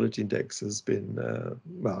Bloomberg commodity index has been,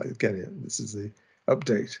 well, again, this is the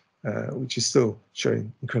update, which is still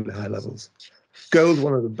showing incredibly high levels. Gold,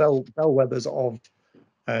 one of the bellwethers of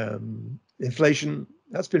inflation,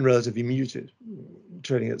 that's been relatively muted,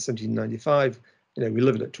 trading at 1795. We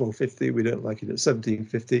live it at 1250. We don't like it at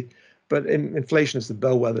 1750. But inflation as the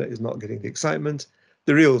bellwether is not getting the excitement.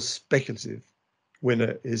 The real speculative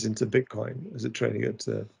winner is into Bitcoin, as it's trading at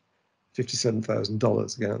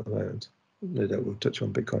 $57,000 again at the moment. No doubt we'll touch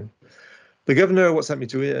on Bitcoin. The governor, what's happening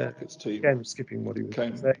to his team? Again, skipping what he was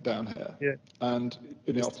came saying. down here, yeah. And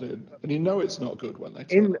in the afternoon, and it's not good when they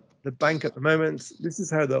in the bank at the moment. This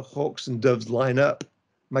is how the hawks and doves line up.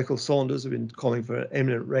 Michael Saunders have been calling for an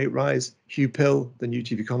imminent rate rise. Hugh Pill, the new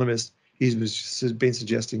chief economist, he's been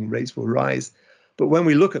suggesting rates will rise. But when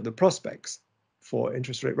we look at the prospects for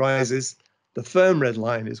interest rate rises, the firm red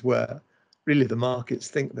line is where really the markets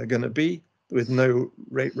think they're going to be, with no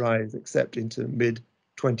rate rise except into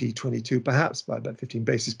mid-2022, perhaps by about 15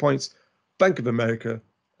 basis points. Bank of America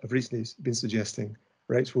have recently been suggesting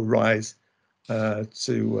rates will rise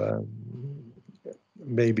to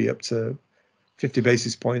maybe up to 50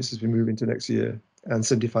 basis points as we move into next year, and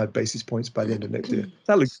 75 basis points by the end of next year.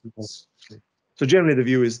 That looks good. So generally the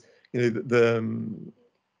view is,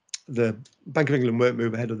 the Bank of England won't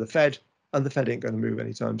move ahead of the Fed, and the Fed ain't going to move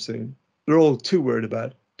anytime soon. They're all too worried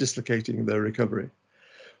about dislocating their recovery.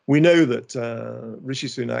 We know that Rishi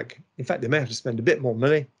Sunak, in fact, they may have to spend a bit more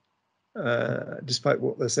money, despite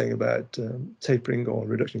what they're saying about tapering or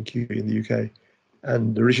reduction in QE in the UK.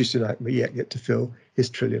 And the Rishi Sunak may yet get to fill his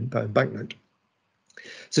 £1 trillion banknote.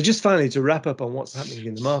 So just finally, to wrap up on what's happening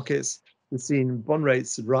in the markets, we've seen bond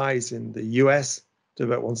rates rise in the US to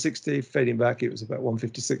about 160, fading back. It was about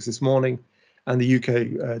 156 this morning, and the UK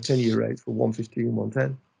 10-year rates were 115,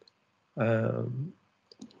 110.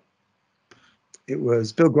 It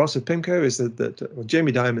was Bill Gross of PIMCO who said that, well,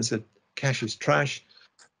 Jamie Dimon said cash is trash.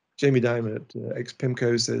 Jamie Dimon at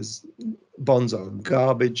ex-PIMCO says bonds are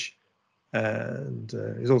garbage, and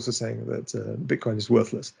he's also saying that Bitcoin is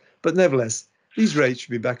worthless. But nevertheless, these rates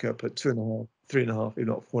should be back up at 2.5%, 3.5%, if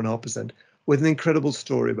not 4.5%, with an incredible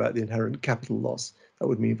story about the inherent capital loss that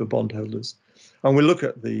would mean for bondholders. And we look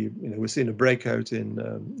at we're seeing a breakout in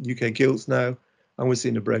UK gilts now, and we're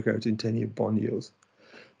seeing a breakout in 10-year bond yields.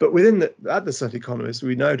 But at the Set Economist,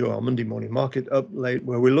 we now do our Monday morning market update,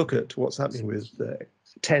 where we look at what's happening with a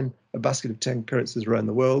basket of 10 currencies around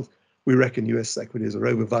the world. We reckon US equities are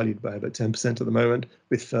overvalued by about 10% at the moment,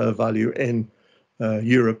 with fair value in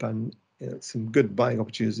Europe and some good buying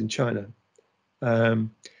opportunities in China. And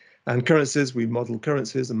currencies, we model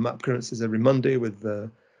currencies and map currencies every Monday, with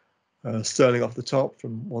sterling off the top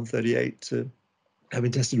from 138 to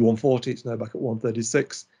having tested 140. It's now back at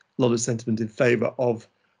 136. A lot of sentiment in favor of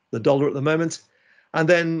the dollar at the moment. And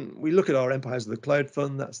then we look at our empires of the cloud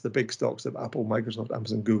fund. That's the big stocks of Apple, Microsoft,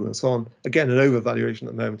 Amazon, Google, and so on. Again, an overvaluation at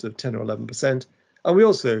the moment of 10 or 11%. And we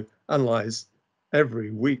also analyze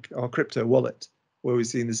every week our crypto wallet, where we've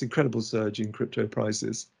seen this incredible surge in crypto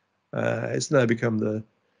prices. It's now become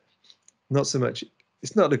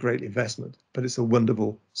it's not a great investment, but it's a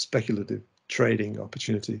wonderful speculative trading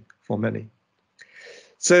opportunity for many.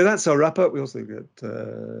 So that's our wrap up. We also get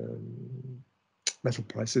metal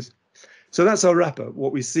prices. So that's our wrap up.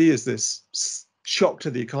 What we see is this shock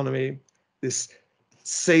to the economy, this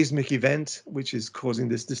seismic event, which is causing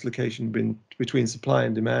this dislocation between supply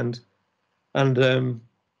and demand. And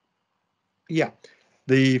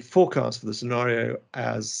the forecast for the scenario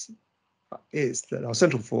is that our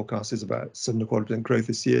central forecast is about 7.25% growth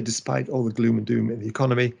this year, despite all the gloom and doom in the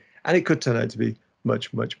economy, and it could turn out to be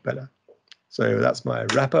much, much better. So that's my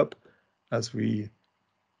wrap up, as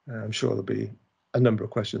I'm sure there'll be a number of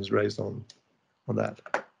questions raised on that.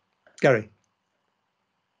 Gary.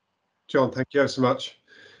 John, thank you so much.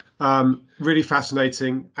 Really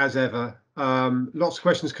fascinating as ever. Lots of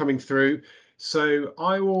questions coming through. So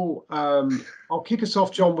I'll kick us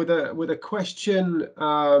off, John, with a question.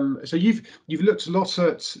 So you've looked a lot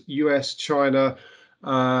at US, China,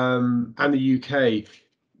 and the UK.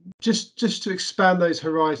 Just to expand those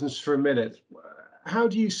horizons for a minute, how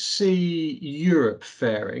do you see Europe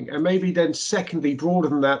faring? And maybe then secondly, broader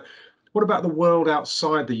than that, what about the world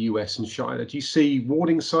outside the US and China? Do you see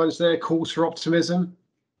warning signs there, calls for optimism?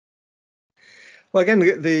 Well, again,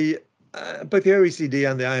 both the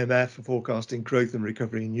OECD and the IMF are forecasting growth and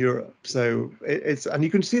recovery in Europe. So and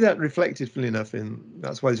you can see that reflected, funnily enough,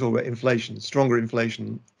 that's why it's all about inflation, stronger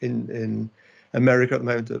inflation in America at the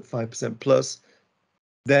moment at 5% plus.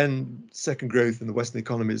 Then second growth in the Western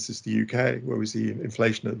economies is the UK, where we see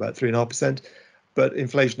inflation at about 3.5%. But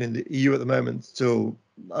inflation in the EU at the moment still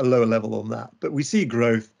a lower level on that. But we see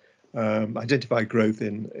growth, identified growth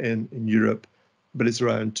in Europe, but it's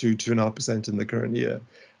around 2.5% in the current year.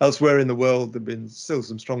 Elsewhere in the world, there've been still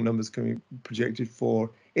some strong numbers coming projected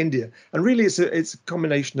for India, and really it's a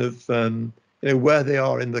combination of where they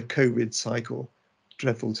are in the COVID cycle.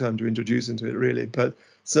 Dreadful term to introduce into it, really, but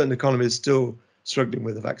certain economies still struggling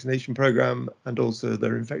with the vaccination program and also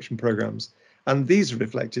their infection programs, and these are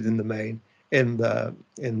reflected in the main in the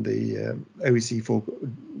OECD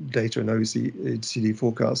data and OECD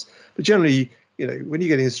forecasts. But generally, when you're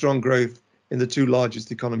getting a strong growth in the two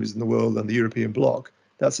largest economies in the world and the European bloc,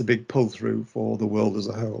 that's a big pull through for the world as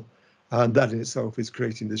a whole. And that in itself is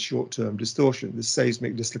creating this short-term distortion, this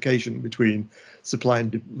seismic dislocation between supply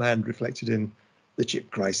and demand reflected in the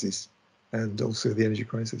chip crisis and also the energy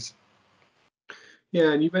crisis.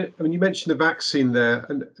 Yeah, and you mentioned the vaccine there,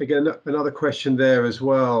 and again another question there as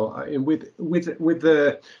well. With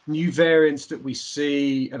the new variants that we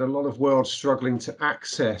see and a lot of worlds struggling to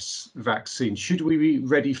access vaccine, should we be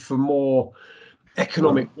ready for more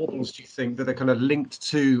economic wobbles, do you think, that are kind of linked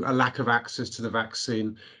to a lack of access to the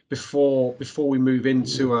vaccine before we move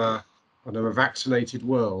into a vaccinated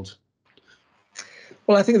world?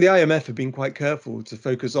 Well, I think the IMF have been quite careful to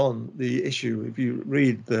focus on the issue. If you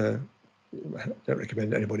read I don't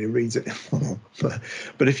recommend anybody reads it,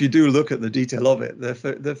 but if you do look at the detail of it,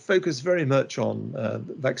 they're focused very much on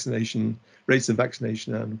vaccination, rates of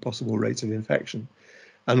vaccination and possible rates of infection.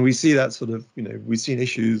 And we see that we've seen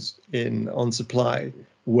issues on supply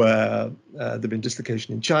where there've been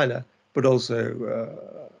dislocation in China, but also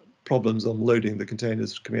problems on loading the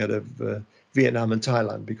containers coming out of Vietnam and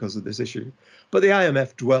Thailand because of this issue. But the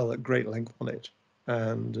IMF dwell at great length on it,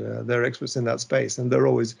 and they're experts in that space, and they're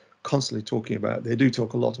always constantly they do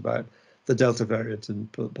talk a lot about the Delta variant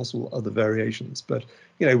and possible other variations. But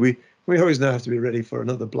we always now have to be ready for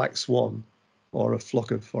another black swan, or a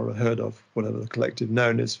flock of, or a herd of, whatever the collective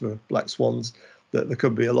noun is for black swans, that there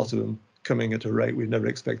could be a lot of them coming at a rate we've never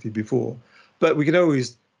expected before. But we can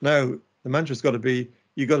always, now the mantra's got to be,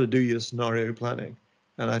 you got to do your scenario planning.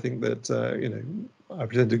 And I think that, I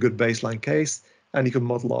present a good baseline case, and you can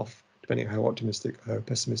model off depending on how optimistic, how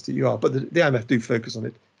pessimistic you are. But the IMF do focus on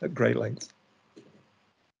it at great length.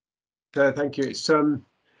 Thank you. It's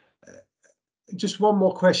just one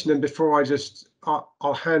more question, and before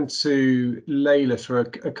I'll hand to Layla for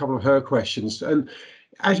a couple of her questions. And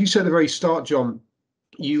as you said at the very start, John,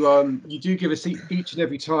 you do give us each and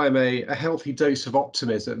every time a healthy dose of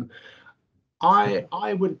optimism.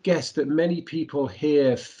 I would guess that many people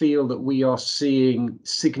here feel that we are seeing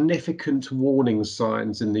significant warning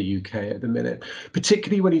signs in the UK at the minute,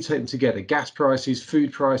 particularly when you take them together: gas prices,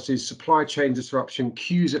 food prices, supply chain disruption,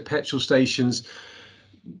 queues at petrol stations,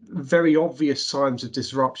 very obvious signs of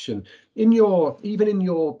disruption. Even in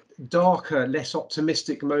your darker, less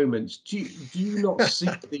optimistic moments, do you not see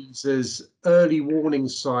these as early warning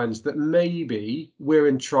signs that maybe we're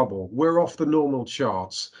in trouble, we're off the normal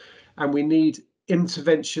charts, and we need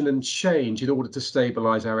intervention and change in order to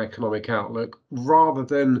stabilize our economic outlook, rather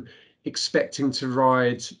than expecting to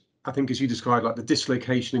ride, I think, as you described, like the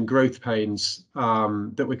dislocation and growth pains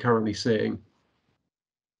that we're currently seeing?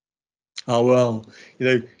 Oh, well,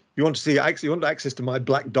 you want access to my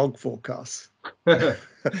black dog forecasts.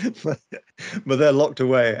 but they're locked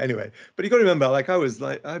away anyway. But you got to remember,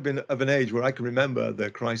 I've been of an age where I can remember the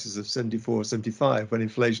crisis of 74, 75, when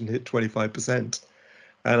inflation hit 25%.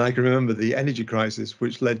 And I can remember the energy crisis,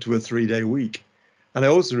 which led to a 3-day week. And I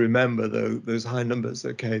also remember those high numbers.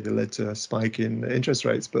 Okay, they led to a spike in interest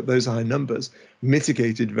rates, but those high numbers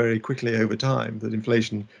mitigated very quickly over time. That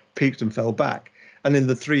inflation peaked and fell back. And in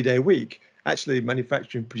the 3-day week, actually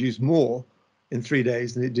manufacturing produced more in 3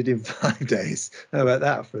 days than it did in 5 days. How about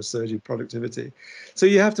that for a surge in productivity? So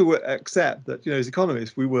you have to accept that, as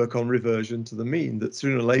economists, we work on reversion to the mean, that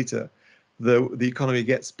sooner or later the economy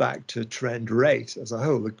gets back to trend rate as a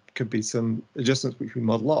whole. There could be some adjustments which we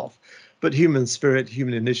model off, but human spirit,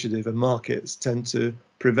 human initiative, and markets tend to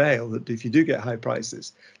prevail. That if you do get high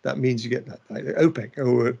prices, that means you get that, like OPEC,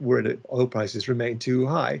 or where oil prices remain too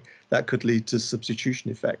high, that could lead to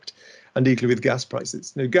substitution effect. And equally with gas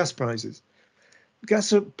prices. Now, gas prices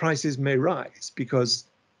may rise because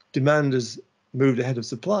demand has moved ahead of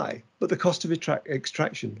supply, but the cost of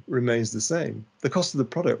extraction remains the same. The cost of the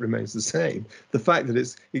product remains the same. The fact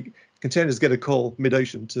that containers get a call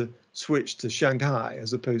mid-ocean to switch to Shanghai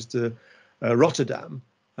as opposed to Rotterdam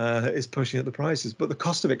is pushing up the prices, but the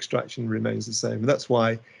cost of extraction remains the same. And that's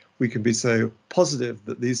why we can be so positive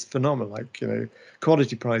that these phenomena, like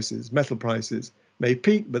commodity prices, metal prices, may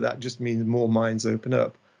peak, but that just means more mines open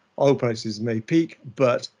up. Oil prices may peak,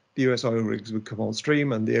 but the US oil rigs will come on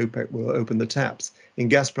stream and the OPEC will open the taps. In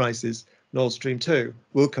gas prices, Nord Stream 2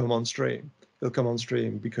 will come on stream. They'll come on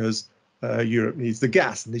stream because Europe needs the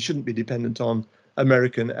gas, and they shouldn't be dependent on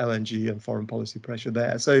American LNG and foreign policy pressure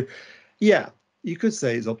there. So, yeah, you could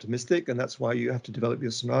say it's optimistic, and that's why you have to develop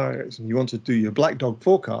your scenarios. And you want to do your black dog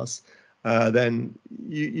forecasts, then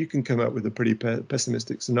you can come up with a pretty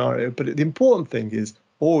pessimistic scenario. But the important thing is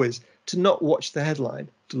always to not watch the headline,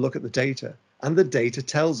 to look at the data. And the data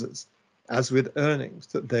tells us, as with earnings,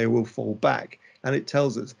 that they will fall back. And it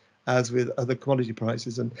tells us, as with other commodity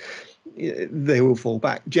prices, and they will fall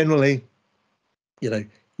back. Generally, we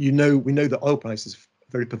know that oil price is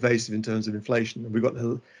very pervasive in terms of inflation. And we've got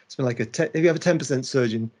something like if you have a 10%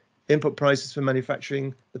 surge in input prices for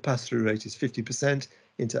manufacturing, the pass-through rate is 50%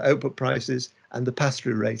 into output prices, and the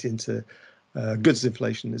pass-through rate into goods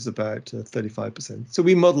inflation is about 35%. So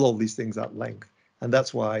we model all these things at length, and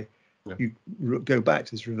that's why you go back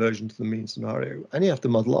to this reversion to the mean scenario, and you have to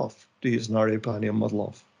model off, do your scenario planning and model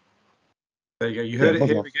off. There you go. You heard it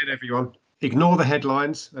here again, everyone. Ignore the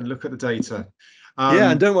headlines and look at the data.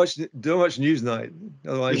 And don't watch Newsnight,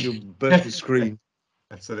 otherwise you'll burst the screen.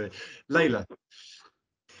 Absolutely. Layla.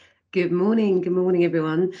 Good morning,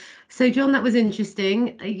 everyone. So, John, that was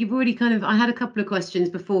interesting. You've already I had a couple of questions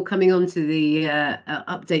before coming on to the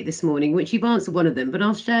update this morning, which you've answered one of them, but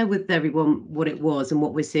I'll share with everyone what it was and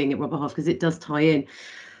what we're seeing at Robert Half, because it does tie in.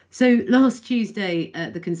 So last Tuesday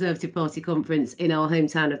at the Conservative Party conference in our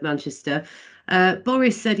hometown of Manchester,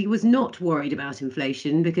 Boris said he was not worried about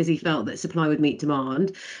inflation because he felt that supply would meet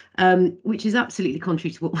demand, which is absolutely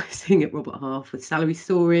contrary to what we're seeing at Robert Half, with salaries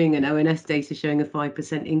soaring and ONS data showing a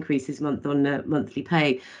 5% increase this month on monthly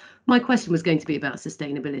pay. My question was going to be about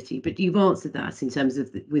sustainability, but you've answered that in terms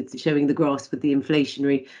of with showing the graphs with the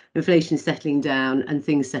inflation settling down and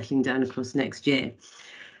things settling down across next year.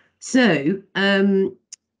 So,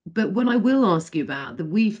 but what I will ask you about, that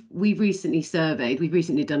we've recently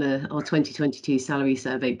done our 2022 salary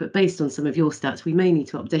survey, but based on some of your stats, we may need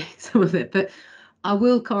to update some of it, but I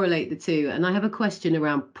will correlate the two. And I have a question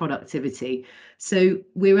around productivity. So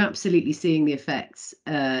we're absolutely seeing the effects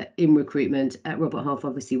in recruitment at Robert Half.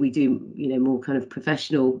 Obviously, we do, more kind of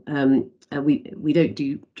professional. We don't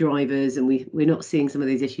do drivers, and we're not seeing some of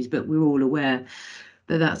these issues, but we're all aware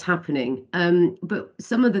that that's happening. But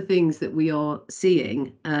some of the things that we are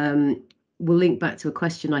seeing will link back to a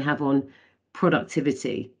question I have on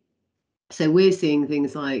productivity. So we're seeing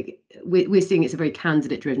things like, we're seeing it's a very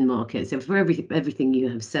candidate-driven market. So for everything you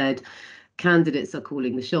have said, candidates are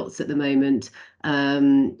calling the shots at the moment.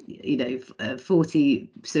 40.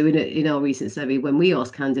 So in our recent survey, when we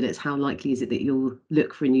asked candidates how likely is it that you'll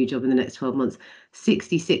look for a new job in the next 12 months,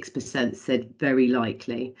 66% said very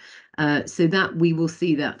likely. So that we will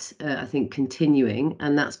see that I think continuing,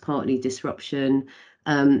 and that's partly disruption.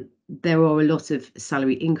 There are a lot of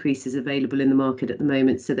salary increases available in the market at the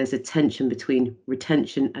moment, so there's a tension between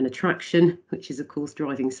retention and attraction, which is of course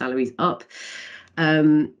driving salaries up.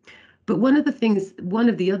 But one of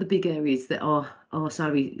the other big areas that our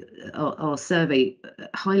survey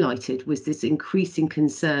highlighted was this increasing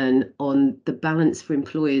concern on the balance for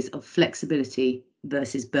employers of flexibility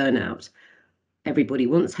versus burnout. Everybody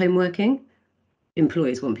wants home working.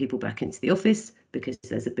 Employers want people back into the office because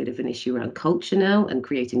there's a bit of an issue around culture now and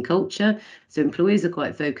creating culture. So employers are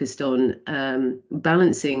quite focused on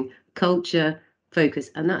balancing culture, focus,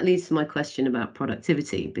 and that leads to my question about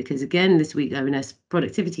productivity, because again this week ONS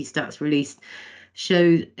productivity stats released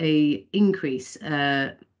showed a increase,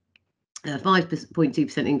 a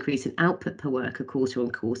 5.2% increase in output per worker quarter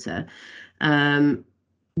on quarter.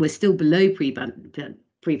 We're still below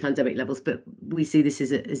pre-pandemic levels, but we see this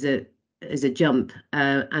as a jump,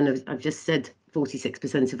 and I've just said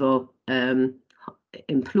 46% of our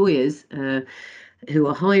employers who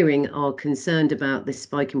are hiring are concerned about this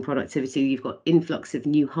spike in productivity. You've got influx of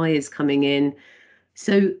new hires coming in.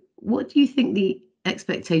 So what do you think the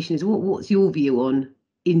expectation is? What's your view on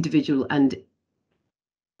individual and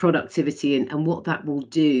productivity and what that will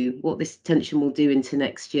do, what this tension will do into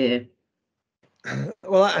next year?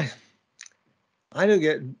 Well, I don't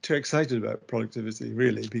get too excited about productivity,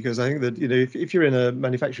 really, because I think that, if you're in a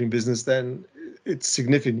manufacturing business, then it's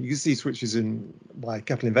significant. You can see switches in by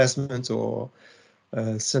capital investment or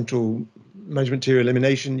central management tier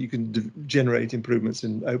elimination. You can generate improvements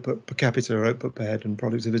in output per capita or output per head and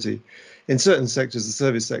productivity. In certain sectors, the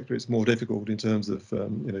service sector, it's more difficult in terms of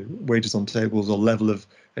wages on tables or level of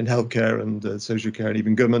in healthcare and social care and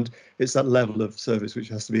even government. It's that level of service which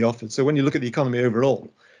has to be offered. So when you look at the economy overall,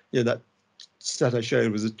 that stat I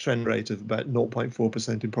showed was a trend rate of about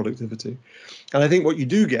 0.4% in productivity. And I think what you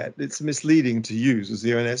do get, it's misleading to use, as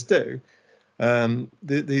the ONS do,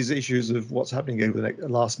 these issues of what's happening over the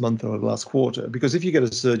last month or the last quarter. Because if you get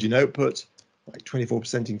a surge in output, like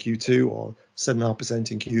 24% in Q2 or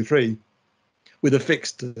 7.5% in Q3, with a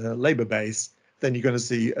fixed labour base, then you're going to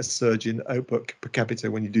see a surge in output per capita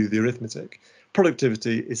when you do the arithmetic.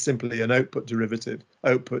 Productivity is simply an output derivative,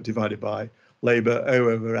 output divided by labour, O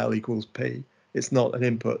over L equals P. It's not an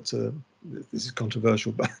input to, this is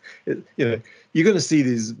controversial, but you're going to see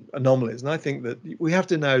these anomalies. And I think that we have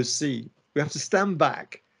to now we have to stand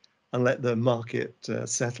back and let the market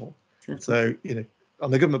settle. So, on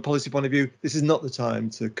the government policy point of view, this is not the time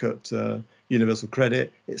to cut universal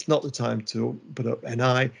credit. It's not the time to put up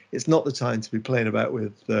NI. It's not the time to be playing about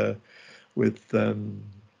with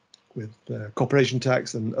corporation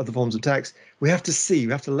tax and other forms of tax. We have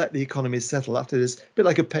to let the economy settle after this, a bit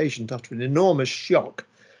like a patient after an enormous shock.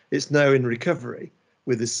 It's now in recovery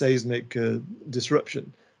with this seismic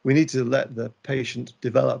disruption. We need to let the patient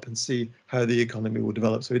develop and see how the economy will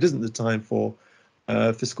develop. So it isn't the time for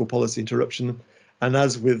fiscal policy interruption. And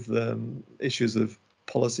as with issues of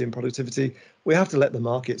policy and productivity, we have to let the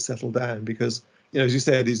market settle down because, as you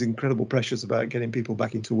say, these incredible pressures about getting people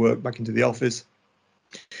back into work, back into the office,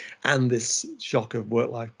 and this shock of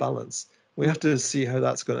work-life balance. We have to see how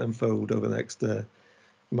that's going to unfold over the next.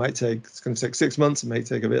 It's going to take 6 months. It may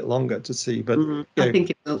take a bit longer to see, but I think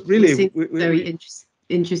it will. Really, very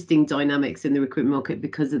interesting dynamics in the recruitment market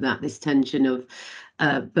because of that. This tension of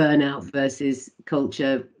burnout versus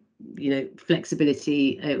culture.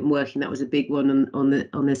 Flexibility working, that was a big one on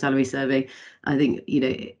the salary survey. I think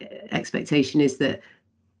expectation is that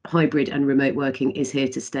hybrid and remote working is here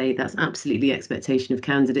to stay. That's absolutely the expectation of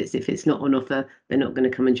candidates. If it's not on offer, they're not going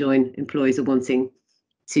to come and join. Employers are wanting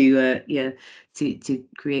to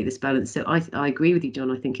create this balance. So I agree with you,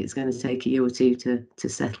 John. I think it's going to take a year or two to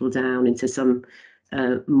settle down into some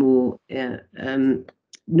more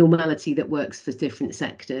normality that works for different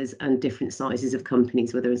sectors and different sizes of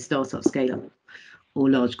companies, whether in startup, scale up, or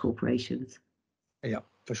large corporations. Yeah,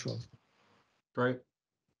 for sure. Great.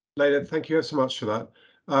 Leda, thank you so much for that.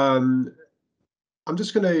 I'm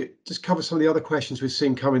just going to cover some of the other questions we've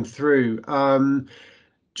seen coming through.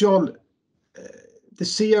 John, the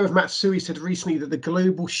CEO of Matsui said recently that the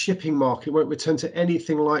global shipping market won't return to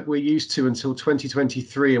anything like we're used to until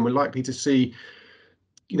 2023, and we're likely to see,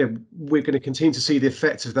 we're going to continue to see the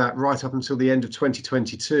effects of that right up until the end of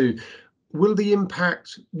 2022. Will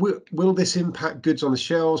this impact goods on the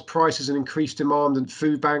shelves, prices and increased demand and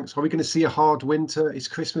food banks? Are we going to see a hard winter? Is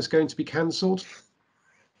Christmas going to be cancelled?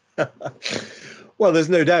 Well, there's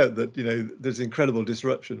no doubt that there's incredible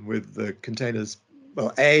disruption with the containers.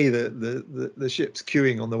 Well, A, the ships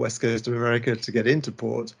queuing on the west coast of America to get into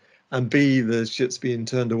port, and B, the ships being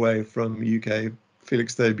turned away from UK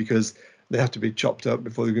Felixstowe because they have to be chopped up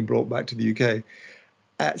before they can be brought back to the UK.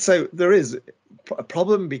 So there is a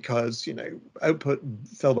problem because output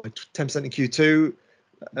fell by 10% in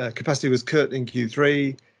Q2, capacity was cut in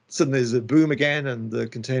Q3. Suddenly there's a boom again, and the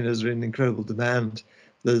containers are in incredible demand.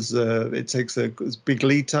 It takes a big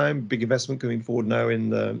lead time, big investment coming forward now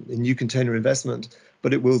in new container investment,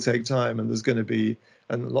 but it will take time, and there's going to be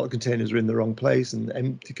a lot of containers are in the wrong place and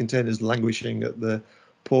empty containers languishing at the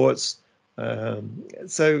ports.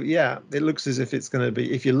 So yeah, it looks as if it's going to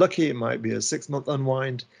be, if you're lucky, it might be a 6-month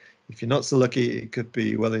unwind. If you're not so lucky, it could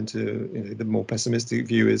be well into, the more pessimistic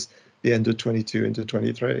view is the end of 22 into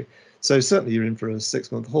 23. So certainly you're in for a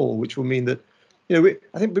 6-month haul, which will mean that,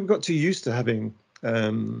 I think we've got too used to having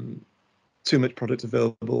too much product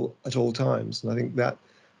available at all times. And I think that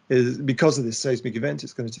is because of this seismic event,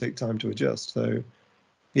 it's going to take time to adjust. So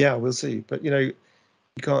yeah, we'll see. But, you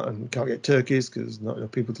can't get turkeys because not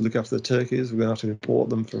enough people to look after the turkeys. We're going to have to import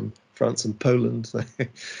them from France and Poland. So,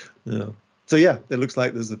 So yeah, it looks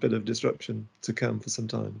like there's a bit of disruption to come for some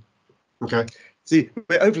time. Okay. See,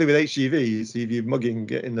 hopefully with HGVs, if you're mugging,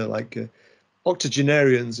 getting the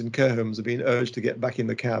octogenarians in care homes are being urged to get back in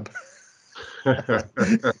the cab.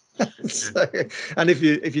 So, and if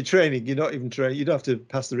you're training, you're not even training. You don't have to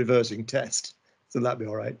pass the reversing test, so that'd be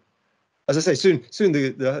all right. As I say, soon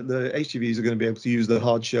the HGVs are going to be able to use their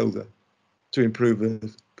hard shoulder to improve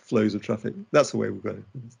the flows of traffic. That's the way we're going.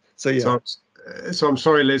 So yeah. So I'm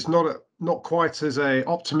sorry, Liz, not quite as a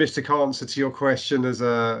optimistic answer to your question as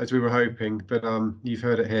we were hoping, but you've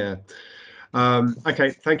heard it here.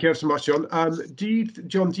 Okay, thank you ever so much, John.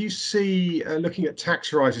 John, do you see, looking at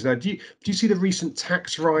tax rises now, do you see the recent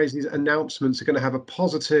tax rises announcements are going to have a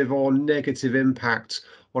positive or negative impact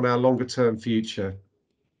on our longer term future?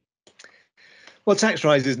 Well, tax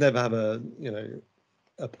rises never have a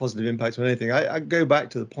positive impact on anything. I go back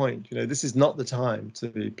to the point, this is not the time to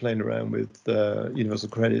be playing around with universal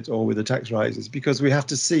credit or with the tax rises, because we have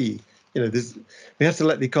to see, we have to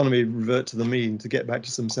let the economy revert to the mean to get back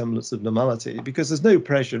to some semblance of normality, because there's no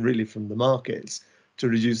pressure really from the markets to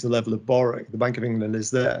reduce the level of borrowing. The Bank of England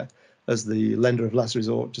is there as the lender of last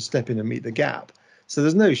resort to step in and meet the gap. So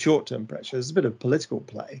there's no short-term pressure. There's a bit of political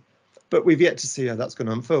play, but we've yet to see how that's going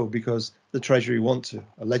to unfold, because the Treasury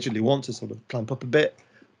allegedly want to sort of clamp up a bit,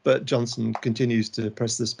 but Johnson continues to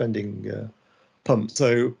press the spending pump.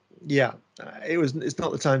 So yeah, it's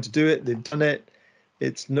not the time to do it. They've done it.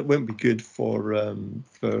 It won't be good for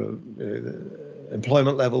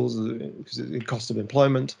employment levels, because the cost of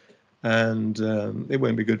employment, and it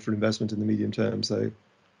won't be good for investment in the medium term. So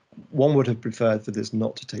one would have preferred for this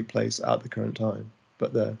not to take place at the current time,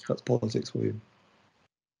 but that's politics for you.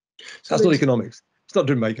 So that's not economics. It's not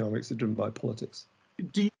driven by economics. It's driven by politics.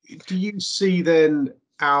 Do you see then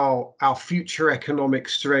our future economic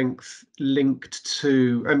strength linked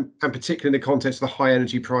to, and particularly in the context of the high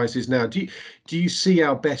energy prices now, do you see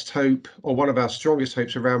our best hope, or one of our strongest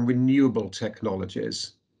hopes, around renewable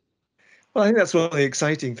technologies? Well, I think that's one of the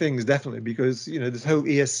exciting things, definitely, because this whole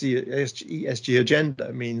ESG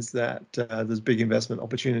agenda means that there's big investment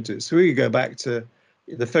opportunities. So we go back to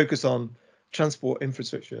the focus on transport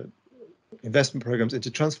infrastructure. Investment programs into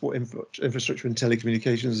transport infrastructure and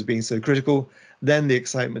telecommunications as being so critical. Then the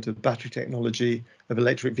excitement of battery technology, of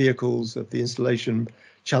electric vehicles, of the installation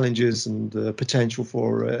challenges and potential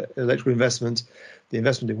for electrical investment, the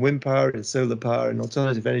investment in wind power, in solar power, and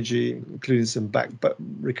alternative energy, including some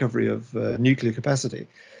recovery of nuclear capacity.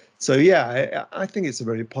 So yeah, I think it's a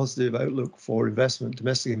very positive outlook for investment,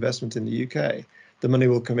 domestic investment in the UK. The money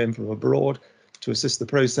will come in from abroad to assist the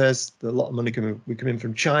process. A lot of money will come in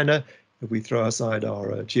from China, if we throw aside our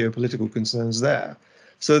geopolitical concerns there.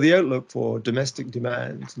 So the outlook for domestic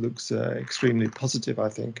demand looks extremely positive, I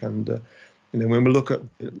think. And when we look at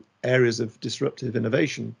areas of disruptive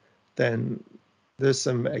innovation, then there's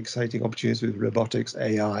some exciting opportunities with robotics,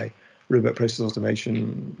 AI, robot process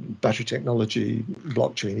automation, battery technology,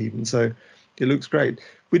 blockchain even. So it looks great.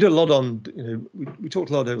 We did a lot on, we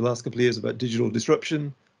talked a lot over the last couple of years about digital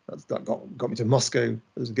disruption. That got me to Moscow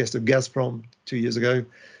as a guest of Gazprom 2 years ago.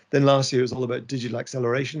 Then last year it was all about digital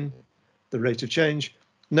acceleration, the rate of change.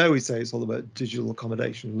 Now we say it's all about digital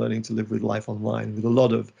accommodation, learning to live with life online, with a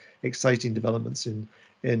lot of exciting developments in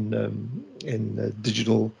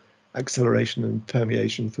digital acceleration and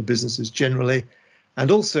permeation for businesses generally,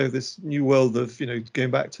 and also this new world of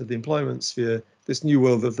going back to the employment sphere, this new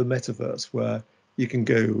world of the metaverse, where you can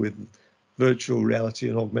go with virtual reality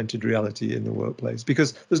and augmented reality in the workplace.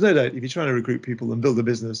 Because there's no doubt, if you're trying to recruit people and build a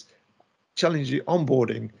business, challenging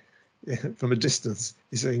onboarding from a distance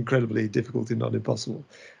is incredibly difficult, if not impossible.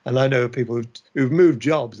 And I know people who've moved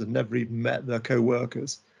jobs and never even met their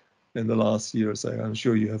co-workers in the last year or so. I'm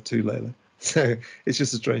sure you have too, Layla. So it's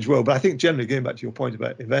just a strange world. But I think generally, going back to your point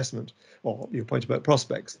about investment, or your point about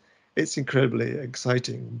prospects, it's incredibly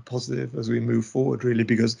exciting and positive as we move forward, really,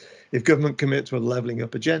 because if government commit to a levelling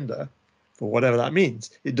up agenda, for whatever that means,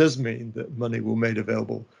 it does mean that money will be made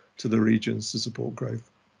available to the regions to support growth.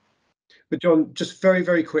 But John, just very,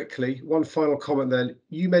 very quickly, one final comment then.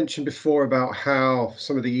 You mentioned before about how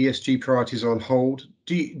some of the ESG priorities are on hold.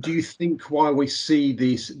 Do you think while we see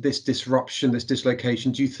this disruption, this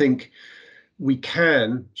dislocation, do you think we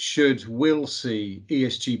will see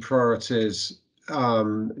ESG priorities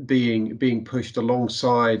being pushed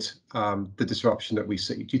alongside the disruption that we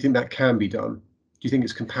see? Do you think that can be done? Do you think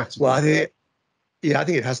it's compatible? Well, I think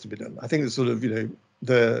it has to be done. I think it's sort of,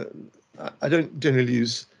 I don't generally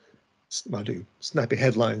use, I do, snappy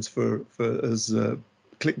headlines for as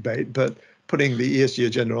clickbait, but putting the ESG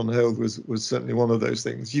agenda on hold was certainly one of those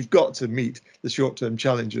things. You've got to meet the short-term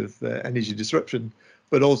challenge of energy disruption,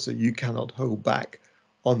 but also you cannot hold back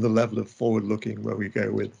on the level of forward-looking where we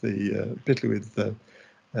go with particularly with the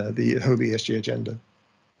whole ESG agenda.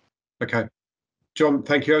 Okay. John,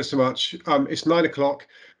 thank you so much. It's 9 o'clock.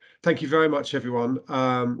 Thank you very much, everyone.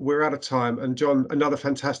 We're out of time, and John, another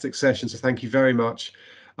fantastic session. So thank you very much.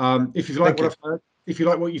 If you like what I've heard, if you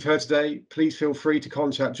like what you've heard today, please feel free to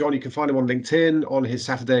contact John. You can find him on LinkedIn, on his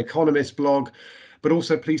Saturday Economist blog, but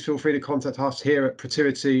also please feel free to contact us here at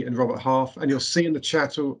Protivity and Robert Half. And you'll see in the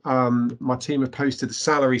chat, my team have posted the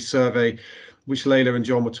salary survey, which Layla and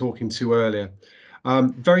John were talking to earlier.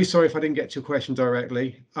 Very sorry if I didn't get to your question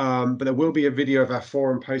directly, but there will be a video of our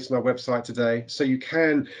forum posted on our website today, so you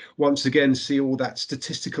can once again see all that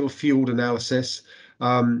statistical fueled analysis.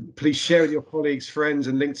 Please share with your colleagues, friends,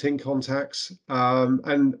 and LinkedIn contacts.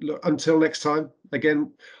 And look, until next time,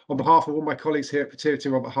 again, on behalf of all my colleagues here at Protivity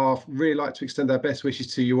and Robert Half, really like to extend our best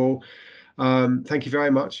wishes to you all. Thank you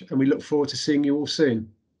very much, and we look forward to seeing you all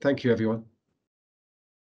soon. Thank you, everyone.